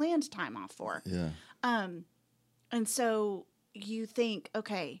had planned time off for. Yeah. And so you think,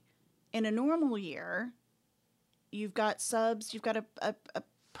 okay, in a normal year, you've got subs, you've got a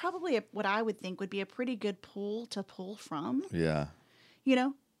probably what I would think would be a pretty good pool to pull from. Yeah.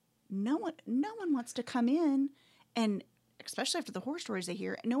 No one wants to come in, and especially after the horror stories they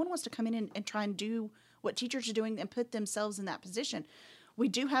hear, no one wants to come in and try and do what teachers are doing and put themselves in that position. We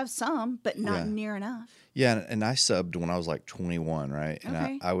do have some, but not near enough. Yeah, and I subbed when I was like 21, right? And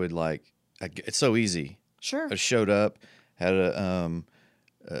Okay. I would it's so easy. Sure. I showed up, had a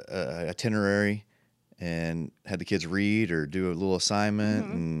itinerary, and had the kids read or do a little assignment.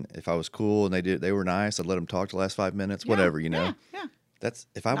 Mm-hmm. And if I was cool and they were nice, I'd let them talk the last 5 minutes, whatever, Yeah. That's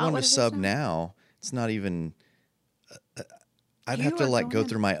if I Not wanted what to it is sub now. now, it's not even. I'd You have to are go going-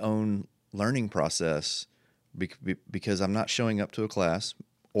 through my own learning process because I'm not showing up to a class,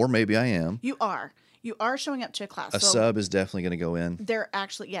 or maybe I am. You are showing up to a class. A So sub is definitely going to go in. they're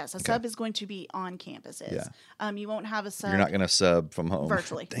actually, yes, a sub is going to be on campuses. Yeah. You won't have a sub You're not going to sub from home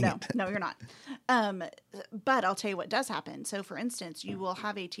virtually. Dang No, it. no, you're not. But I'll tell you what does happen. So, for instance, you will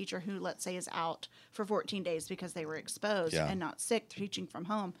have a teacher who, let's say, is out for 14 days because they were exposed Yeah. and not sick, teaching from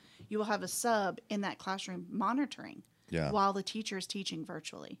home. You will have a sub in that classroom monitoring Yeah. while the teacher is teaching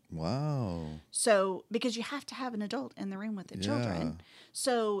virtually. Wow. So, because you have to have an adult in the room with the children.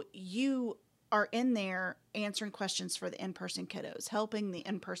 So, you are in there answering questions for the in-person kiddos, helping the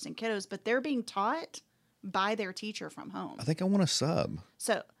in-person kiddos, but they're being taught by their teacher from home. I think I want to sub.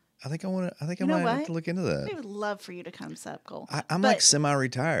 So, I think I might know have what? to look into that. we would love for you to come sub, Cole. I'm But like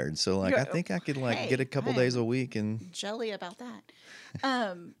semi-retired, so like I You're- think I could hey, get a couple I days am a week and jelly about that.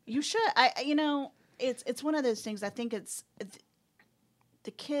 You should. It's one of those things. I think it's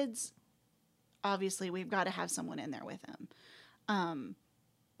the kids. Obviously, we've got to have someone in there with them.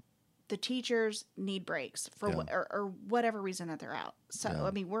 The teachers need breaks for or whatever reason that they're out. So Yeah.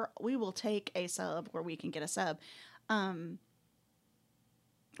 I mean, we will take a sub where we can get a sub.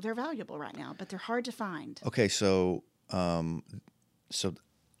 They're valuable right now, but they're hard to find. Okay, so I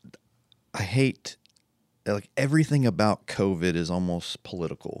hate everything about COVID is almost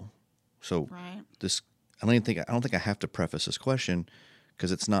political. So Right. I don't think I have to preface this question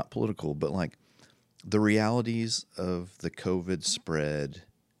because it's not political, but like the realities of the COVID spread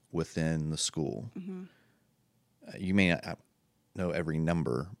within the school. Mm-hmm. You may not know every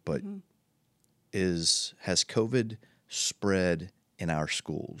number, but Mm-hmm. has COVID spread in our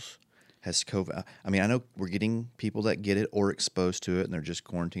schools? Has COVID? I mean, I know we're getting people that get it or exposed to it, and they're just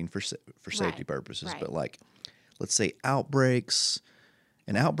quarantined for safety Right, purposes. right. But like, let's say outbreaks.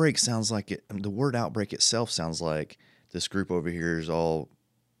 An outbreak sounds like it. The word outbreak itself sounds like this group over here is all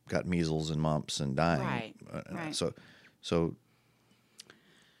got measles and mumps and dying. Right, right. So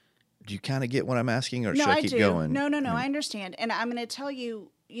do you kind of get what I'm asking, or No, should I I keep do. going? No, I understand. And I'm going to tell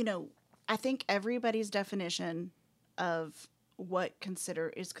you, I think everybody's definition of what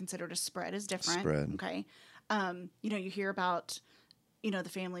is considered a spread is different. Spread. Okay. You hear about, the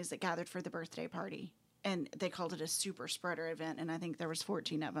families that gathered for the birthday party and they called it a super spreader event. And I think there was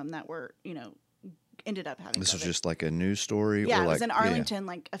 14 of them that were, ended up having This was COVID. just like a news story? Yeah, or it was like, in Arlington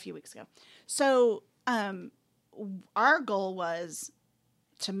like a few weeks ago. So our goal was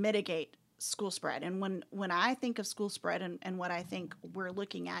to mitigate school spread. And when I think of school spread and what I think we're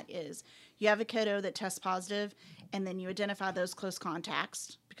looking at is you have a kiddo that tests positive and then you identify those close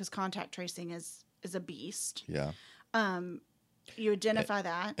contacts because contact tracing is a beast. Yeah. You identify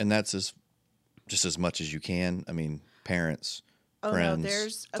that. And that's just as much as you can. I mean, parents, Oh friends, no,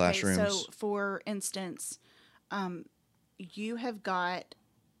 there's classrooms. Okay, so for instance, you have got,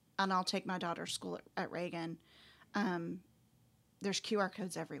 and I'll take my daughter's school at Reagan. There's QR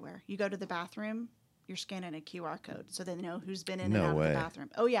codes everywhere. You go to the bathroom, you're scanning a QR code, so they know who's been in No and out way. of the bathroom.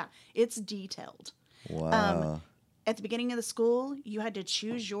 Oh yeah, it's detailed. Wow. At the beginning of the school, you had to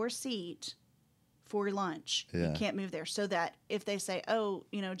choose your seat for lunch. Yeah. You can't move there, so that if they say, "Oh,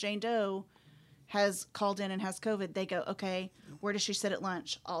 Jane Doe has called in and has COVID," they go, "Okay, where does she sit at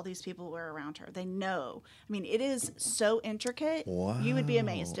lunch?" All these people were around her. They know. I mean, it is so intricate. Wow. You would be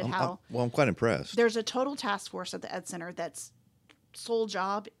amazed at how I'm quite impressed. there's a total task force at the Ed Center that's sole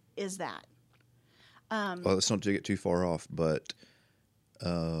job is that. Well, let's not get too far off, but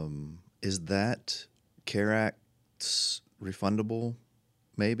is that CARE Act refundable?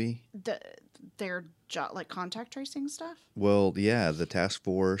 Maybe. Their job, like contact tracing stuff. Well, yeah, the task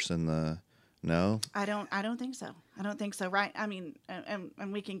force and the No. I don't think so. I don't think so. Right. I mean, and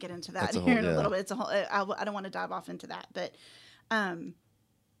we can get into that That's a here whole- in a yeah. little bit. It's a whole, I don't want to dive off into that, but,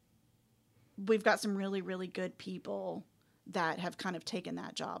 we've got some really, really good people that have kind of taken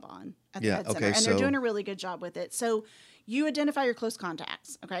that job on at the Yeah, Ed Center, okay, and they're so- doing a really good job with it. So you identify your close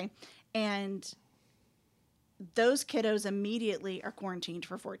contacts, okay, and those kiddos immediately are quarantined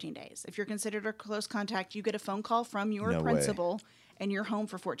for 14 days. If you're considered a close contact, you get a phone call from your No way. principal, and you're home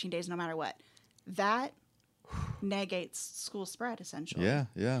for 14 days, no matter what. That negates school spread essentially. Yeah,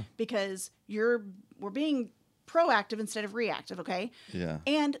 yeah, Because we're being proactive instead of reactive, okay? yeah.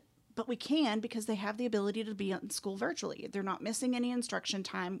 But we can because they have the ability to be in school virtually. They're not missing any instruction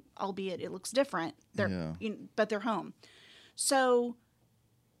time, albeit it looks different. But they're home. So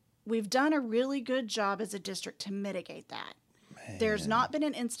we've done a really good job as a district to mitigate that. There's not been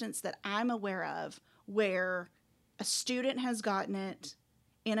an instance that I'm aware of where a student has gotten it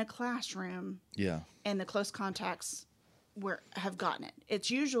in a classroom Yeah. and the close contacts have gotten it.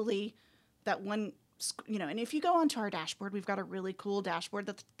 It's usually that one, and if you go onto our dashboard, we've got a really cool dashboard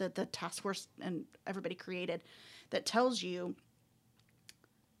that the task force and everybody created that tells you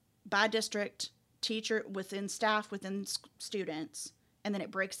by district, teacher, within staff, within students, and then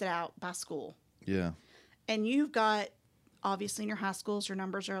it breaks it out by school. Yeah. And you've got, obviously in your high schools, your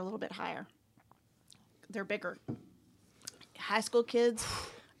numbers are a little bit higher. They're bigger. High school kids,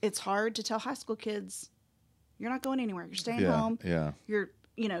 it's hard to tell high school kids, you're not going anywhere. You're staying Yeah, home. yeah. You're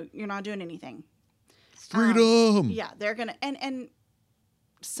not doing anything. Freedom. Yeah, they're going to, and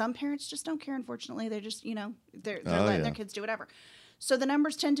some parents just don't care, unfortunately. They just, they're Oh, letting yeah. their kids do whatever. So the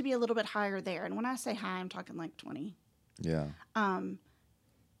numbers tend to be a little bit higher there. And when I say high, I'm talking like 20. Yeah.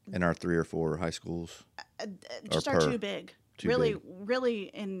 In our 3 or 4 high schools. Just Or are per. too big. Too really, big.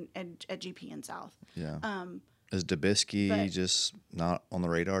 really at GP and South. Yeah. Is Dubisky but- just not on the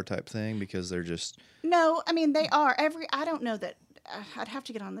radar type thing because they're just No, I mean, they are. I don't know that. I'd have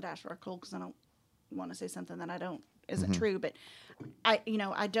to get on the dashboard, Cole, because I don't want to say something that isn't true. But I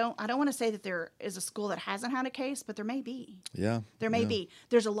don't want to say that there is a school that hasn't had a case, but there may be. yeah. There may yeah. be.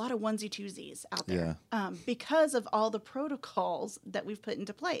 There's a lot of onesie twosies out there because of all the protocols that we've put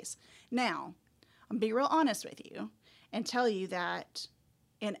into place. Now, I'm be real honest with you and tell you that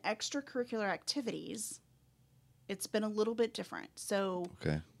in extracurricular activities, it's been a little bit different. So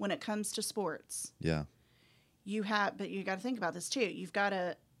Okay. when it comes to sports, Yeah. but you got to think about this too. You've got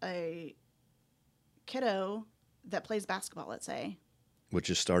a kiddo that plays basketball, let's say. Which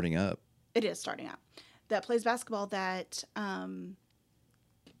is starting up. It is starting out. That plays basketball that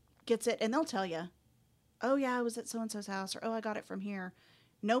gets it, and they'll tell you, oh, yeah, I was at so-and-so's house, or oh, I got it from here.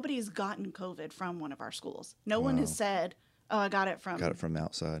 Nobody's gotten COVID from one of our schools. No one has said, oh, I got it from. Got it from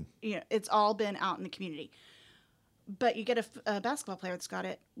outside. It's all been out in the community. But you get a basketball player that's got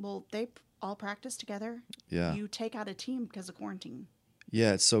it. Well, they all practice together. Yeah. You take out a team because of quarantine.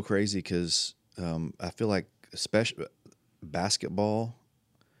 Yeah, it's so crazy because I feel like especially basketball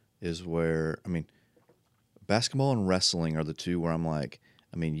is where, basketball and wrestling are the two where I'm like,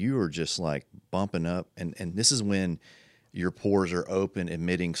 you are just like bumping up. And this is when your pores are open,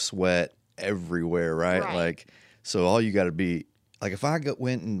 emitting sweat everywhere, right? Right. Like, so all you got to be, like if I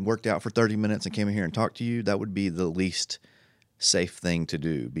went and worked out for 30 minutes and came in here and talked to you, that would be the least safe thing to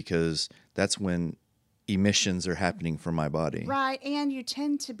do because that's when emissions are happening from my body. Right, and you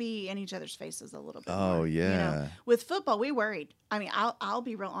tend to be in each other's faces a little bit Oh, more, yeah. With football, we worried. I'll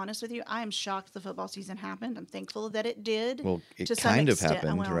be real honest with you. I am shocked the football season happened. I'm thankful that it did. Well, it to some kind of extent.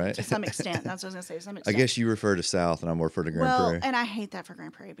 happened, Well, right? To some extent. That's what I was going to say. To some I extent. guess you refer to South and I'm refer to Grand Prairie. And I hate that for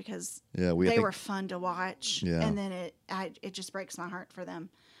Grand Prairie because Yeah, I they think- were fun to watch. Yeah. And then it just breaks my heart for them.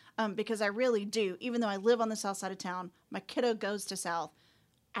 Because I really do, even though I live on the south side of town, my kiddo goes to South.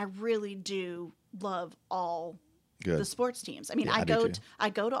 I really do love all Good. the sports teams. Yeah, I do too. I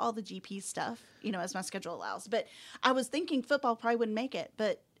go to all the GP stuff, as my schedule allows. But I was thinking football probably wouldn't make it,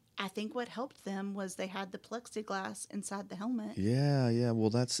 but I think what helped them was they had the plexiglass inside the helmet. Yeah. Well,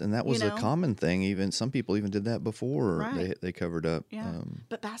 that was a common thing. Even some people even did that before Right. they covered up. Yeah.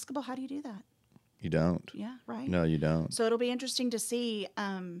 But basketball, how do you do that? You don't. Yeah, right. No, you don't. So it'll be interesting to see.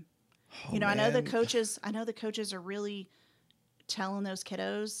 I know the coaches. I know the coaches are really telling those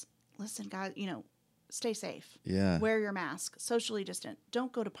kiddos, listen, guys, stay safe. Yeah. Wear your mask. Socially distant.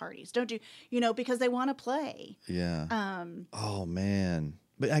 Don't go to parties. Don't do, because they want to play. Yeah. Oh man.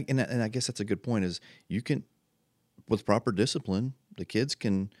 But I guess that's a good point. Is you can, with proper discipline, the kids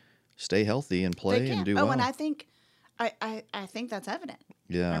can stay healthy and play and do well. And I think, I think that's evident.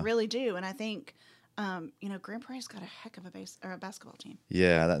 Yeah. I really do, and I think, Grand Prairie's got a heck of a basketball team.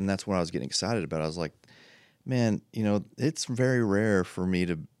 Yeah, and that's what I was getting excited about. I was like, man, it's very rare for me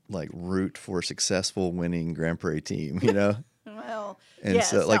to like root for a successful winning Grand Prairie team, you know? Well, And yes.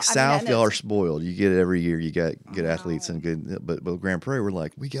 so, like, I mean, South, and y'all are it's- spoiled. You get it every year. You got good athletes and good, but Grand Prairie, we're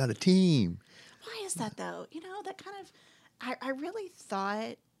like, we got a team. Why is that though? You know, that kind of, I really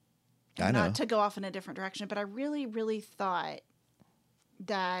thought, I and know. not to go off in a different direction, but I really, really thought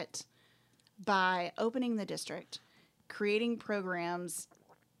that by opening the district, creating programs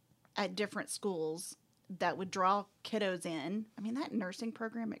at different schools that would draw kiddos in. I mean, that nursing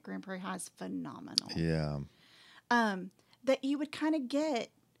program at Grand Prairie High is phenomenal. Yeah. That you would kind of get,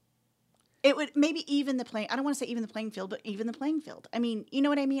 it would maybe even the playing, I don't want to say even the playing field, but even the playing field. I mean, you know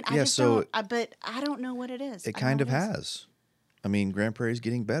what I mean? I Yeah, just so don't, but I don't know what it is. It I don't kind know of what it is. has. I mean, Grand Prairie's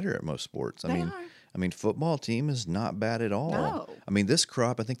getting better at most sports. They are. I mean, football team is not bad at all. No. I mean, this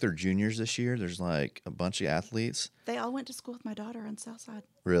crop, I think they're juniors this year. There's like a bunch of athletes. They all went to school with my daughter on Southside.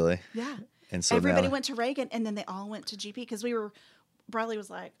 Really? Yeah. And so everybody now, went to Reagan, and then they all went to GP because Bradley was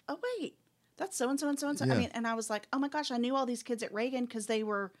like, "Oh wait, that's so and so and so and so." Yeah. I mean, and I was like, "Oh my gosh, I knew all these kids at Reagan because they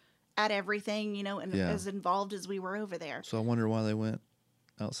were at everything, you know, and Yeah. as involved as we were over there." So I wonder why they went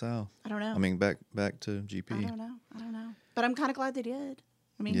out south. I don't know. I mean, back to GP. I don't know. But I'm kind of glad they did.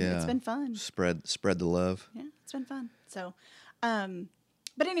 I mean, Yeah. it's been fun. Spread the love. Yeah, it's been fun. So,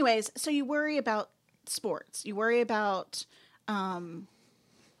 but anyways, so you worry about sports. You worry about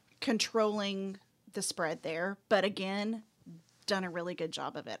controlling the spread there. But again, done a really good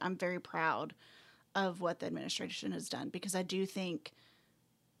job of it. I'm very proud of what the administration has done because I do think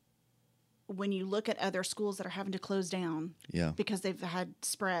when you look at other schools that are having to close down Yeah. because they've had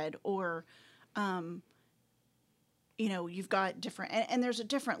spread or you know, you've got different and there's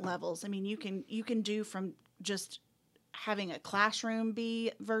different levels. I mean, you can do from just having a classroom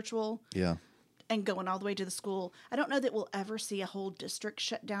be virtual Yeah. and going all the way to the school. I don't know that we'll ever see a whole district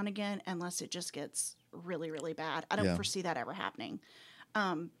shut down again unless it just gets really, really bad. I don't Yeah. foresee that ever happening.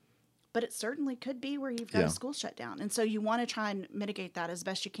 But it certainly could be where you've got Yeah. a school shut down. And so you want to try and mitigate that as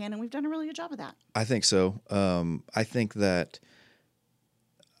best you can. And we've done a really good job of that. I think so. I think that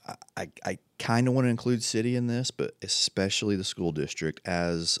I kind of want to include city in this, but especially the school district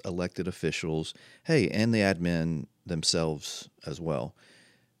as elected officials. Hey, and the admin themselves as well.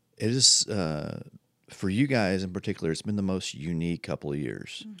 It is for you guys in particular. It's been the most unique couple of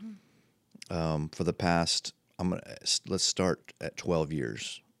years. For the past, let's start at 12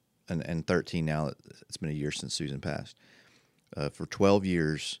 years, and 13 now. It's been a year since Susan passed. For 12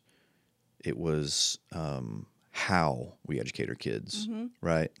 years, it was how we educate our kids,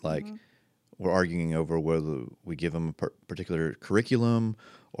 right? Like we're arguing over whether we give them a particular curriculum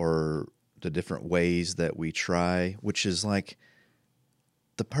or the different ways that we try, which is like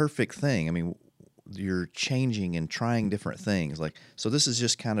the perfect thing. I mean, you're changing and trying different things. Like, so this is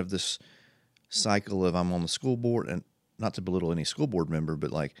just kind of this cycle of I'm on the school board, and not to belittle any school board member,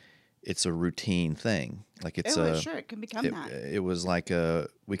 but like it's a routine thing. Like it's Sure, it can become that. It was like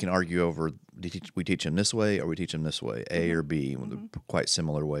we can argue over we teach them this way or we teach them this way, A or B, quite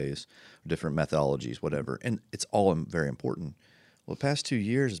similar ways, different methodologies, whatever. And it's all very important. Well, the past 2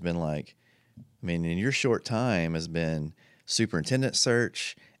 years has been like, I mean, in your short time has been superintendent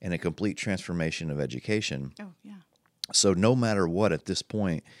search and a complete transformation of education. Oh, yeah. So no matter what, at this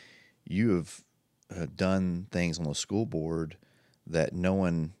point, you have done things on the school board that no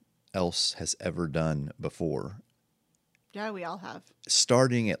one else has ever done before. Yeah, we all have.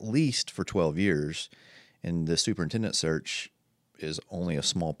 Starting at least for 12 years, and the superintendent search is only a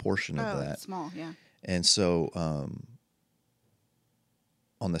small portion of that. It's small, yeah. And so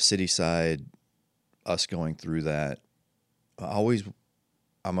on the city side, us going through that,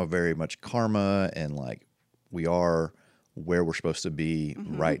 I'm a very much karma and like we are where we're supposed to be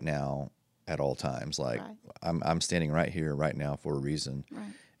right now at all times. Like Right. I'm standing right here right now for a reason.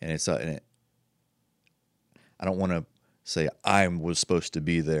 Right. And I don't want to say I was supposed to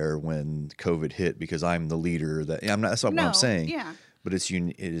be there when COVID hit because I'm the leader. That's not what I'm saying. Yeah. But it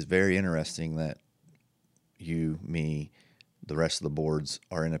is very interesting that you, me, the rest of the boards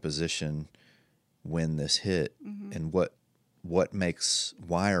are in a position when this hit, and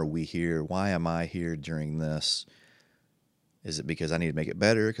why are we here? Why am I here during this? Is it because I need to make it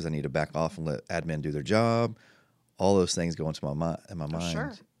better? Because I need to back off and let admin do their job? All those things go into my mind.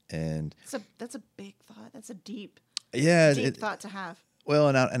 Sure. And That's a big thought. That's a deep thought to have. Well,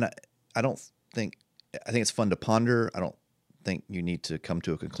 I don't think I think it's fun to ponder. I don't think you need to come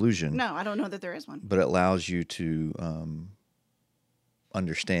to a conclusion. No, I don't know that there is one. But it allows you to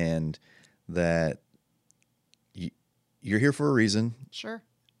understand that you're here for a reason, Sure.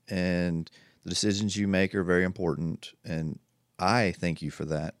 and the decisions you make are very important. And I thank you for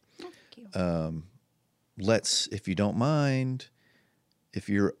that. Thank you. Let's, if you don't mind, if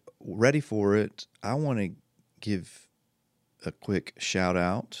you're ready for it, I want to give a quick shout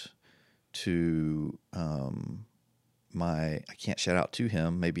out to I can't shout out to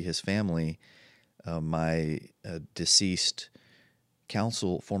him, maybe his family, my deceased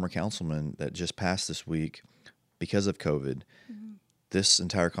former councilman that just passed this week because of COVID. Mm-hmm. This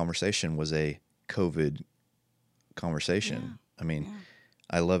entire conversation was a COVID conversation. Yeah. I mean,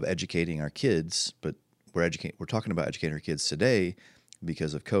 I love educating our kids, but we're talking about educating our kids today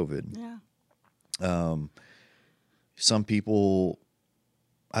because of COVID. Yeah. Some people,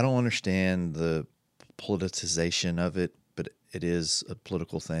 I don't understand the politicization of it, but it is a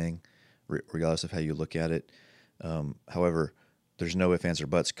political thing, regardless of how you look at it. However, there's no ifs, ands, or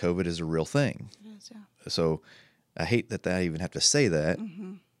buts. COVID is a real thing. It is, yeah. So I hate that I even have to say that.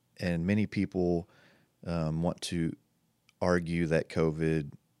 Mm-hmm. And many people want to argue that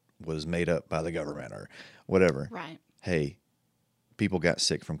COVID was made up by the government or whatever. Right. Hey, people got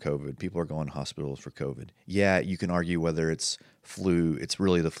sick from COVID. People are going to hospitals for COVID. Yeah, you can argue whether it's flu, it's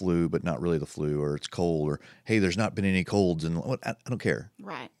really the flu, but not really the flu, or it's cold, or hey, there's not been any colds, and I don't care.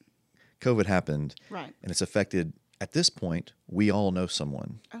 Right. COVID happened. Right. And it's affected, at this point, we all know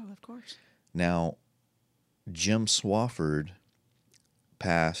someone. Oh, of course. Now, Jim Swafford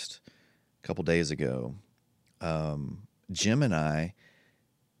passed a couple days ago. Jim and I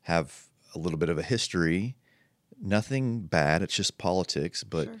have a little bit of a history. Nothing bad. It's just politics.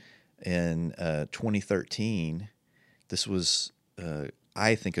 But sure. In 2013, this was,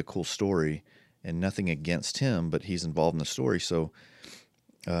 I think, a cool story, and nothing against him, but he's involved in the story. So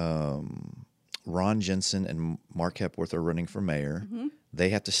Ron Jensen and Mark Hepworth are running for mayor. Mm-hmm. They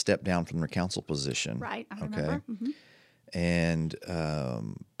have to step down from their council position. Right. I remember. Mm-hmm. And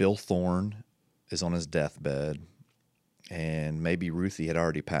Bill Thorne is on his deathbed, and maybe Ruthie had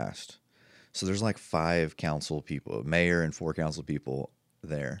already passed. So there's like 5 council people, mayor and 4 council people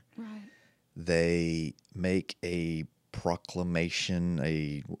there. Right. They make a proclamation,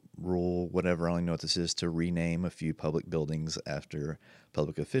 a rule, whatever, I don't know what this is, to rename a few public buildings after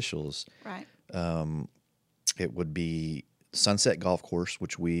public officials. Right. It would be Sunset Golf Course,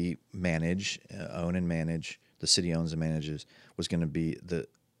 which we manage, own and manage. The city owns and manages, was going to be the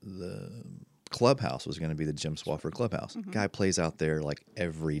clubhouse was going to be the Jim Swafford Clubhouse. Mm-hmm. Guy plays out there like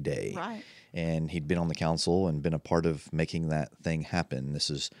every day. Right. And he'd been on the council and been a part of making that thing happen. This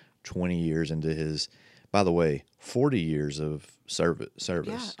is 20 years into his, by the way, 40 years of service.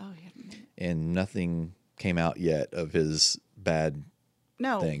 Yeah. Oh, yeah. And nothing came out yet of his bad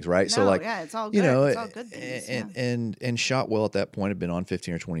things, right? No, so like, yeah, it's all good. It's all good things. And Shotwell at that point had been on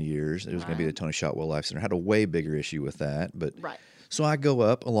 15 or 20 years. It was going to be the Tony Shotwell Life Center. Had a way bigger issue with that, but right. So I go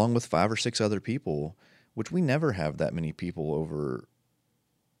up along with 5 or 6 other people, which we never have that many people over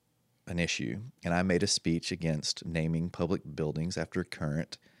an issue. And I made a speech against naming public buildings after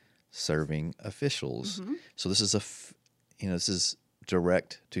current serving officials. Mm-hmm. So this is this is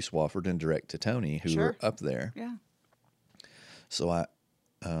direct to Swafford and direct to Tony, who sure. are up there. Yeah. So I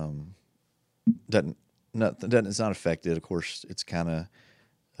it's not affected. Of course, it's kind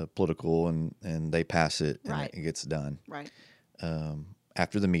of political, and they pass it and right. it gets done. Right.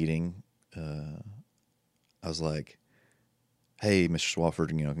 After the meeting, I was like, "Hey, Mr. Swafford,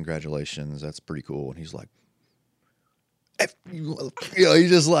 congratulations. That's pretty cool." And he's like, he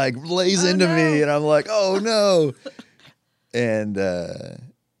just like lays into me, and I'm like, "Oh no!" And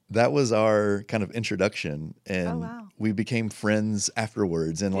that was our kind of introduction, and we became friends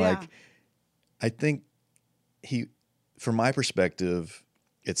afterwards. And like, I think from my perspective,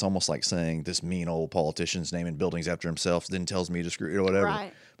 it's almost like saying this mean old politician's naming buildings after himself, then tells me to screw or whatever.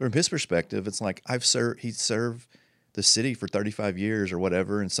 Right. But from his perspective, it's like he served the city for 35 years or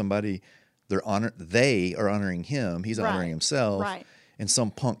whatever, and they are honoring him. He's honoring himself. Right. And some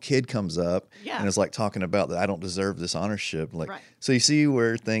punk kid comes up and is like talking about that I don't deserve this honorship. Like, so you see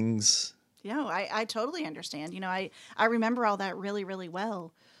where things. Yeah, I totally understand. I remember all that really, really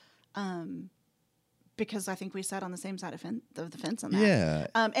well. Because I think we sat on the same side of the fence on that.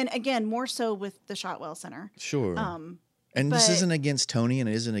 Yeah. And again, more so with the Shotwell Center. Sure. And this isn't against Tony, and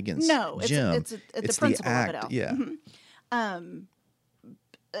it isn't against Jim. It's the principle of it all. Yeah. Mm-hmm. And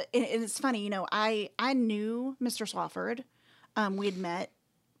it's funny, I knew Mr. Swafford. We had met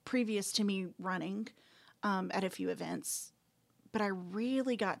previous to me running at a few events, but I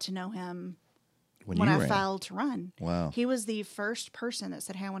really got to know him when I filed to run. Wow. He was the first person that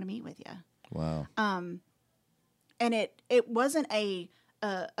said, "Hey, I want to meet with you." Wow. And it wasn't a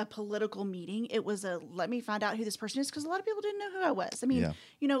political meeting. It was let me find out who this person is, because a lot of people didn't know who I was. I mean,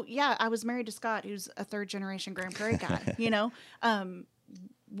 I was married to Scott, who's a 3rd generation Grand Prairie guy,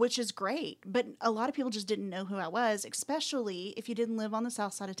 which is great. But a lot of people just didn't know who I was, especially if you didn't live on the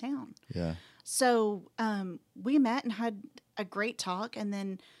south side of town. Yeah. So we met and had a great talk. And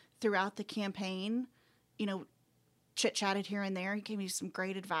then throughout the campaign, chit-chatted here and there. He gave me some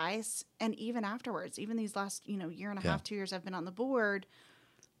great advice. And even afterwards, even these last, year and a half, 2 years I've been on the board,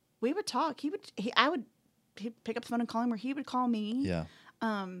 we would talk. He'd pick up the phone and call him, or he would call me. Yeah.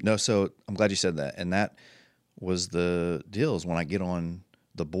 No, so I'm glad you said that. And that was the deal, is when I get on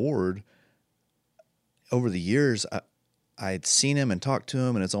the board, over the years, I had seen him and talked to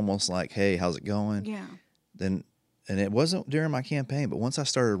him, and it's almost like, hey, how's it going? Yeah. And it wasn't during my campaign, but once I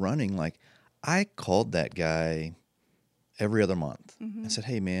started running, like, I called that guy every other month. I said,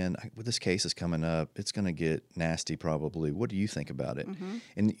 hey, man, this case is coming up. It's going to get nasty probably. What do you think about it?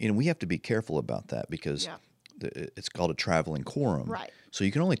 And we have to be careful about that, because it's called a traveling quorum. Right. So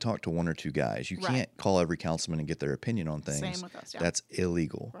you can only talk to one or two guys. You can't call every councilman and get their opinion on things. Same with us, yeah. That's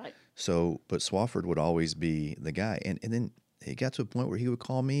illegal. Right. So, but Swafford would always be the guy. And then it got to a point where he would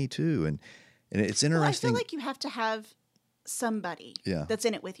call me too. And it's interesting. Well, I feel like you have to have somebody that's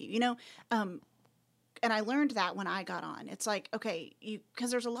in it with you, and I learned that when I got on. It's like, okay, because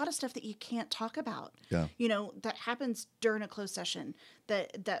there's a lot of stuff that you can't talk about, that happens during a closed session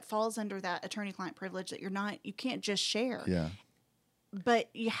that falls under that attorney-client privilege that you can't just share. Yeah. But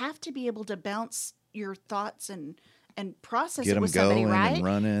you have to be able to bounce your thoughts and process Get it them with somebody, going right? and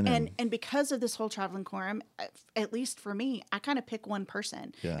running. And because of this whole traveling quorum, at least for me, I kind of pick one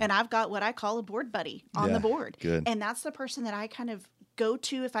person. Yeah. And I've got what I call a board buddy on the board. Good. And that's the person that I kind of go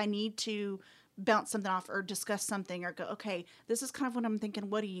to if I need to bounce something off or discuss something, or go, okay, this is kind of what I'm thinking.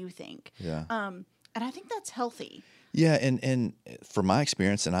 What do you think? Yeah. And I think that's healthy. Yeah. And from my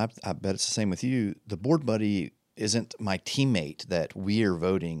experience, and I bet it's the same with you, the board buddy isn't my teammate that we are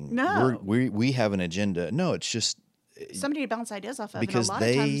voting. No. We have an agenda. No, it's just somebody to bounce ideas off of. Because and a lot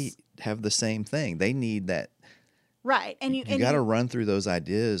they of times, have the same thing. They need that. Right. And you got to run through those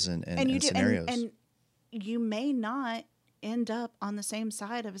ideas and scenarios. And you may not end up on the same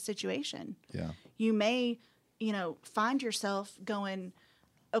side of a situation. Yeah. You may, find yourself going,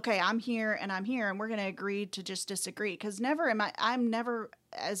 okay, I'm here and we're going to agree to just disagree. Because I'm never,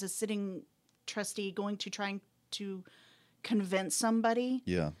 as a sitting trustee, going to try to convince somebody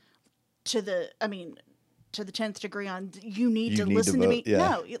to the 10th degree on, you need to listen to me. Yeah.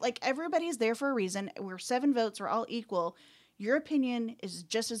 No, like, everybody's there for a reason. We're 7 votes. We're all equal. Your opinion is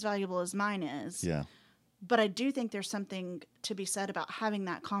just as valuable as mine is. Yeah. But I do think there's something to be said about having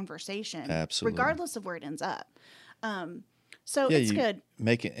that conversation, absolutely, regardless of where it ends up. So it's good.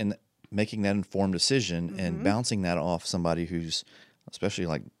 Making that informed decision and bouncing that off somebody who's, especially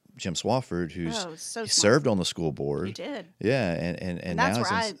like Jim Swafford, who's served on the school board. He did. Yeah, and that's now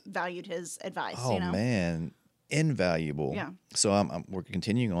where I valued his advice. Oh man, invaluable. Yeah. So we're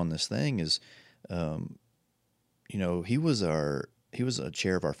continuing on this thing. Is, he was a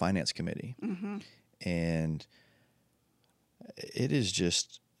chair of our finance committee. And it is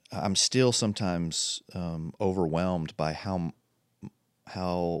just, I'm still sometimes overwhelmed by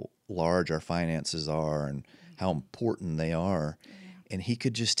how large our finances are and how important they are. Yeah. And he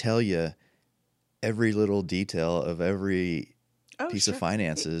could just tell you every little detail of every piece of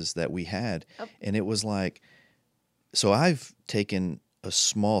finances that we had. And it was like, so I've taken a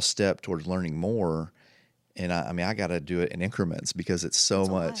small step towards learning more. And I got to do it in increments because it's so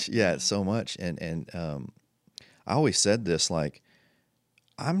much. Yeah, it's so much. And I always said this, like,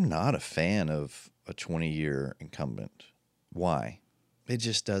 I'm not a fan of a 20-year incumbent. Why? It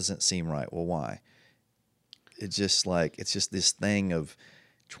just doesn't seem right. Well, why? It's just this thing of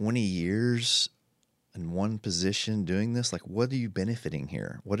 20 years in one position doing this. Like, what are you benefiting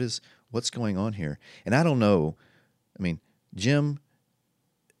here? What's going on here? And I don't know. I mean, Jim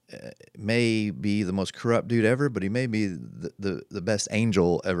may be the most corrupt dude ever, but he may be the best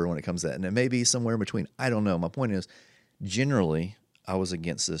angel ever when it comes to that. And it may be somewhere in between. I don't know. My point is, generally, I was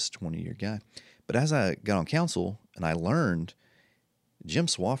against this 20-year guy. But as I got on council and I learned, Jim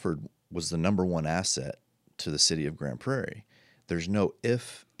Swafford was the number one asset to the city of Grand Prairie. There's no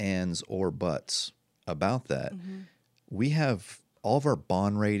ifs, ands, or buts about that. We have all of our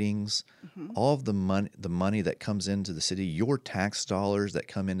bond ratings, all of the money that comes into the city, your tax dollars that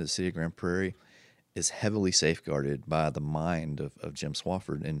come into the city of Grand Prairie is heavily safeguarded by the mind of Jim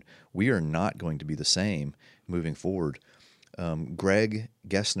Swafford. And we are not going to be the same moving forward. Greg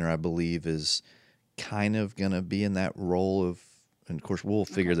Gessner, I believe, is kind of going to be in that role of, and of course we'll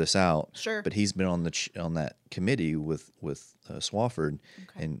figure this out. Sure. But he's been on that committee with Swafford,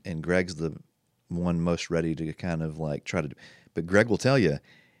 and Greg's the one most ready to kind of like try to. But Greg will tell you,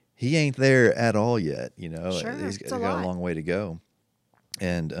 he ain't there at all yet. Sure, he's got a long way to go.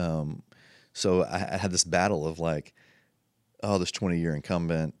 And so I had this battle of like, oh, this 20-year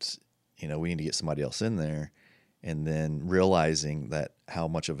incumbent, we need to get somebody else in there. And then realizing that how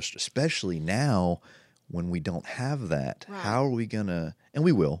much of especially now when we don't have that, Right. how are we going to, and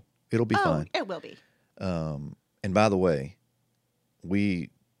we will, it'll be fine. It will be. And by the way,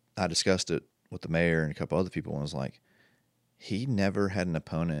 I discussed it with the mayor and a couple other people, and I was like, he never had an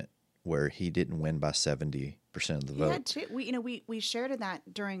opponent where he didn't win by 70% of the He vote. had two. We shared in that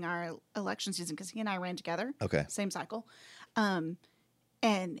during our election season because he and I ran together. Okay. Same cycle. And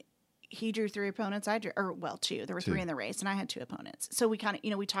he drew 3 opponents. I drew, 2. There were 3 in the race, and I had 2 opponents. So we kind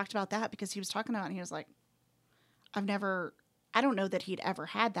of, we talked about that because he was talking about it, and he was like, I don't know that he'd ever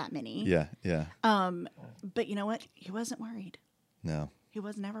had that many. Yeah, yeah. But you know what? He wasn't worried. No. He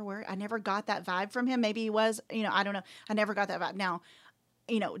was never worried. I never got that vibe from him. Maybe he was, I don't know. I never got that vibe. Now,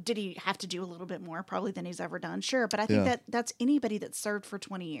 did he have to do a little bit more probably than he's ever done? Sure. But I think that's anybody that's served for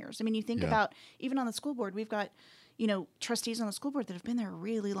 20 years. I mean, you think about even on the school board, we've got, trustees on the school board that have been there a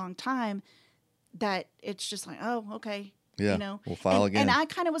really long time that it's just like, oh, okay. Yeah. We'll file again. And I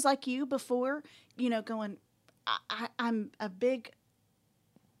kind of was like you before, going, I'm a big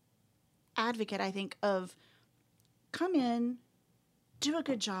advocate, I think, of come in, do a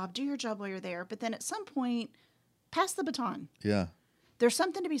good job, do your job while you're there, but then at some point, pass the baton. Yeah. There's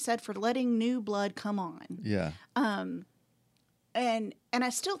something to be said for letting new blood come on. Yeah. And I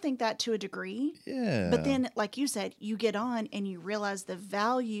still think that to a degree. Yeah. But then, like you said, you get on and you realize the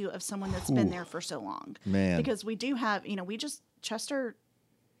value of someone that's been there for so long. Man. Because we do have, Chester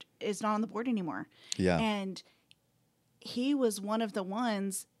is not on the board anymore. Yeah. And he was one of the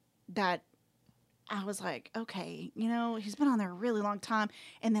ones that I was like, okay, he's been on there a really long time.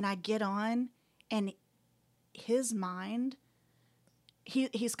 And then I get on and his mind,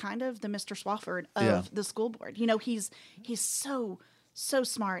 he's kind of the Mr. Swafford of the school board. He's so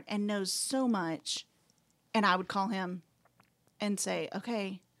smart and knows so much. And I would call him and say,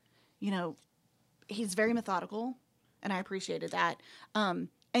 okay, he's very methodical, and I appreciated that. And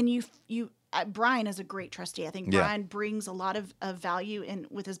Brian is a great trustee. I think Brian brings a lot of value in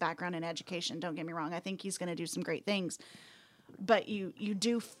with his background in education. Don't get me wrong. I think he's going to do some great things. But you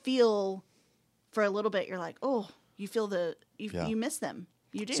do feel for a little bit, you're like, oh, you feel you miss them.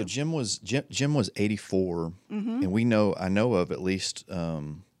 You do. So Jim was 84, and I know of at least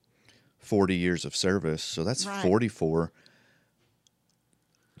 40 years of service. So that's 44.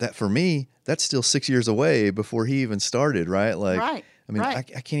 That for me, that's still 6 years away before he even started, right? Like, right. I mean, I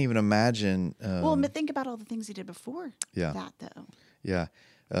can't even imagine. Well, but think about all the things he did before that, though. Yeah.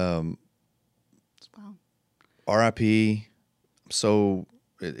 Wow. R.I.P. So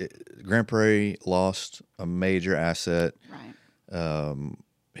Grand Prairie lost a major asset. Right.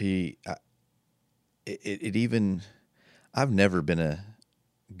 I've never been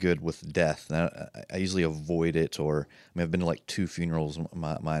good with death. I usually avoid it, I've been to like 2 funerals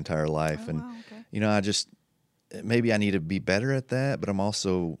my entire life. Oh, and, wow, okay. maybe I need to be better at that, but I'm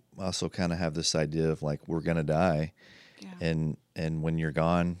also kind of have this idea of like, we're going to die. Yeah. And when you're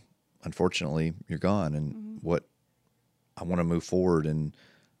gone, unfortunately you're gone. And what I want to move forward, and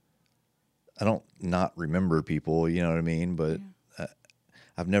I don't not remember people, you know what I mean? But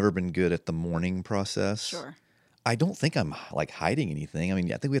I've never been good at the mourning process. Sure. I don't think I'm like hiding anything. I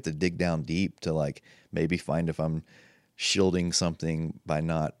mean, I think we have to dig down deep to like maybe find if I'm shielding something by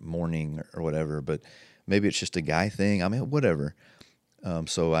not mourning or whatever, but maybe it's just a guy thing. I mean, whatever.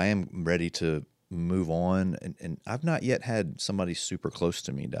 So I am ready to move on. And I've not yet had somebody super close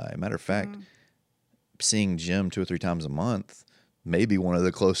to me die. Matter of fact, seeing Jim 2 or 3 times a month, maybe one of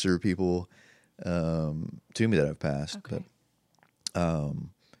the closer people to me that I've passed. Okay. But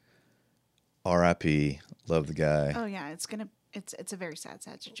R.I.P. Love the guy. Oh yeah, it's a very sad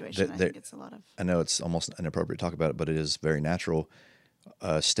situation. I think it's a lot of. I know it's almost inappropriate to talk about it, but it is very natural.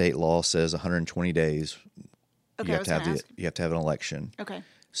 State law says 120 days. Okay, you have to have an election. Okay.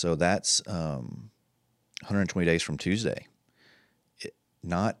 So that's 120 days from Tuesday.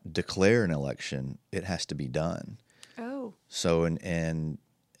 Not declare an election; it has to be done. Oh. So and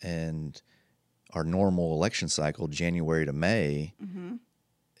our normal election cycle, January to May,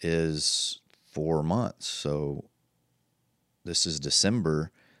 is 4 months. So this is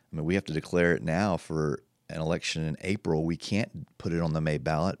December. I mean, we have to declare it now for an election in April. We can't put it on the May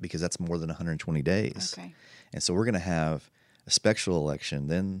ballot because that's more than 120 days. Okay. And so we're going to have a special election,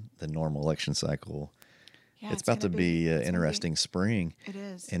 then the normal election cycle. Yeah, it's about to be an interesting spring. It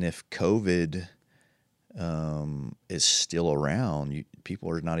is. And if COVID is still around, people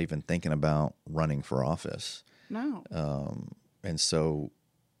are not even thinking about running for office. No. And so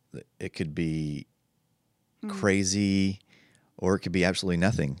it could be crazy or it could be absolutely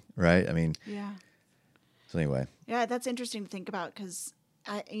nothing, right? I mean, Yeah. so anyway. Yeah, that's interesting to think about because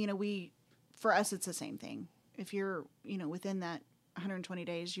for us, it's the same thing. If you're, within that 120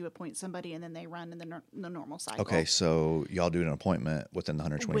 days, you appoint somebody and then they run in the normal cycle. Okay, so y'all do an appointment within the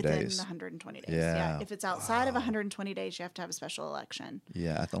 120 within days. the 120 days. Yeah. If it's outside of 120 days, you have to have a special election.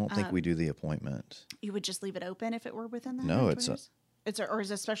 Yeah, I don't think we do the appointment. You would just leave it open if it were within the No, 120 days? Or is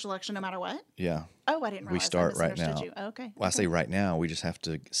it a special election no matter what? Yeah. Oh, I didn't realize. We start I right misunderstood now. You. Oh, okay. Well, I okay. say right now, we just have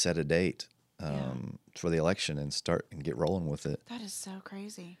to set a date for the election and start and get rolling with it. That is so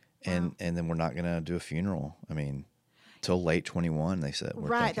crazy. And then we're not going to do a funeral. I mean, till late 21, they said. We're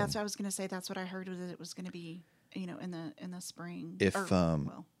right. thinking. That's what I was going to say. That's what I heard was that it was going to be, in the spring. If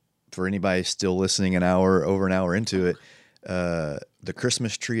for anybody still listening over an hour into it, the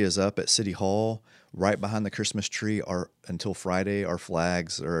Christmas tree is up at City Hall. Right behind the Christmas tree until Friday, our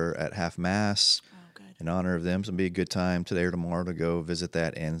flags are at half mast. Oh, good. In honor of them. So it'll be a good time today or tomorrow to go visit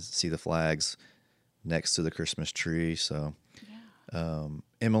that and see the flags next to the Christmas tree. So,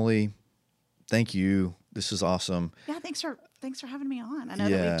 Emily, thank you. This is awesome. Yeah, thanks for having me on. I know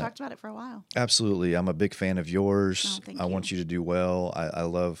that we've talked about it for a while. Absolutely. I'm a big fan of yours. Oh, thank I you. want you to do well. I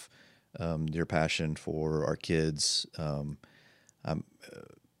love your passion for our kids.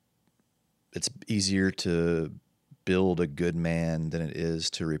 It's easier to build a good man than it is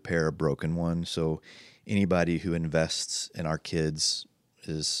to repair a broken one. So anybody who invests in our kids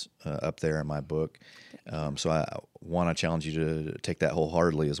is up there in my book. So I want to challenge you to take that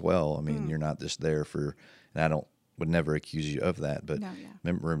wholeheartedly as well. I mean, you're not just there and I would never accuse you of that, but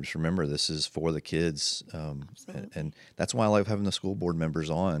remember this is for the kids. And that's why I love having the school board members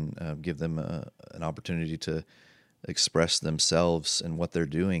on, give them an opportunity to express themselves and what they're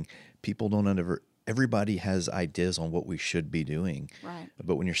doing. People everybody has ideas on what we should be doing. Right.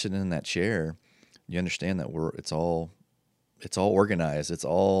 But when you're sitting in that chair, you understand that it's all organized.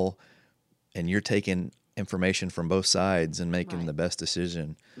 And you're taking information from both sides and making the best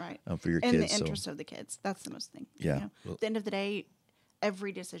decision for your kids. In the interest of the kids. That's the most thing. Yeah. At the end of the day,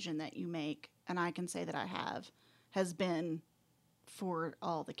 every decision that you make, and I can say that I has been for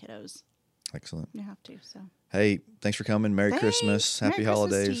all the kiddos. Excellent. You have to, so. Hey, thanks for coming. Merry Christmas. Happy Merry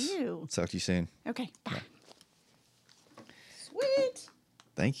holidays. Christmas to you. Talk to you soon. Okay, bye. Sweet.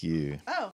 Thank you. Oh.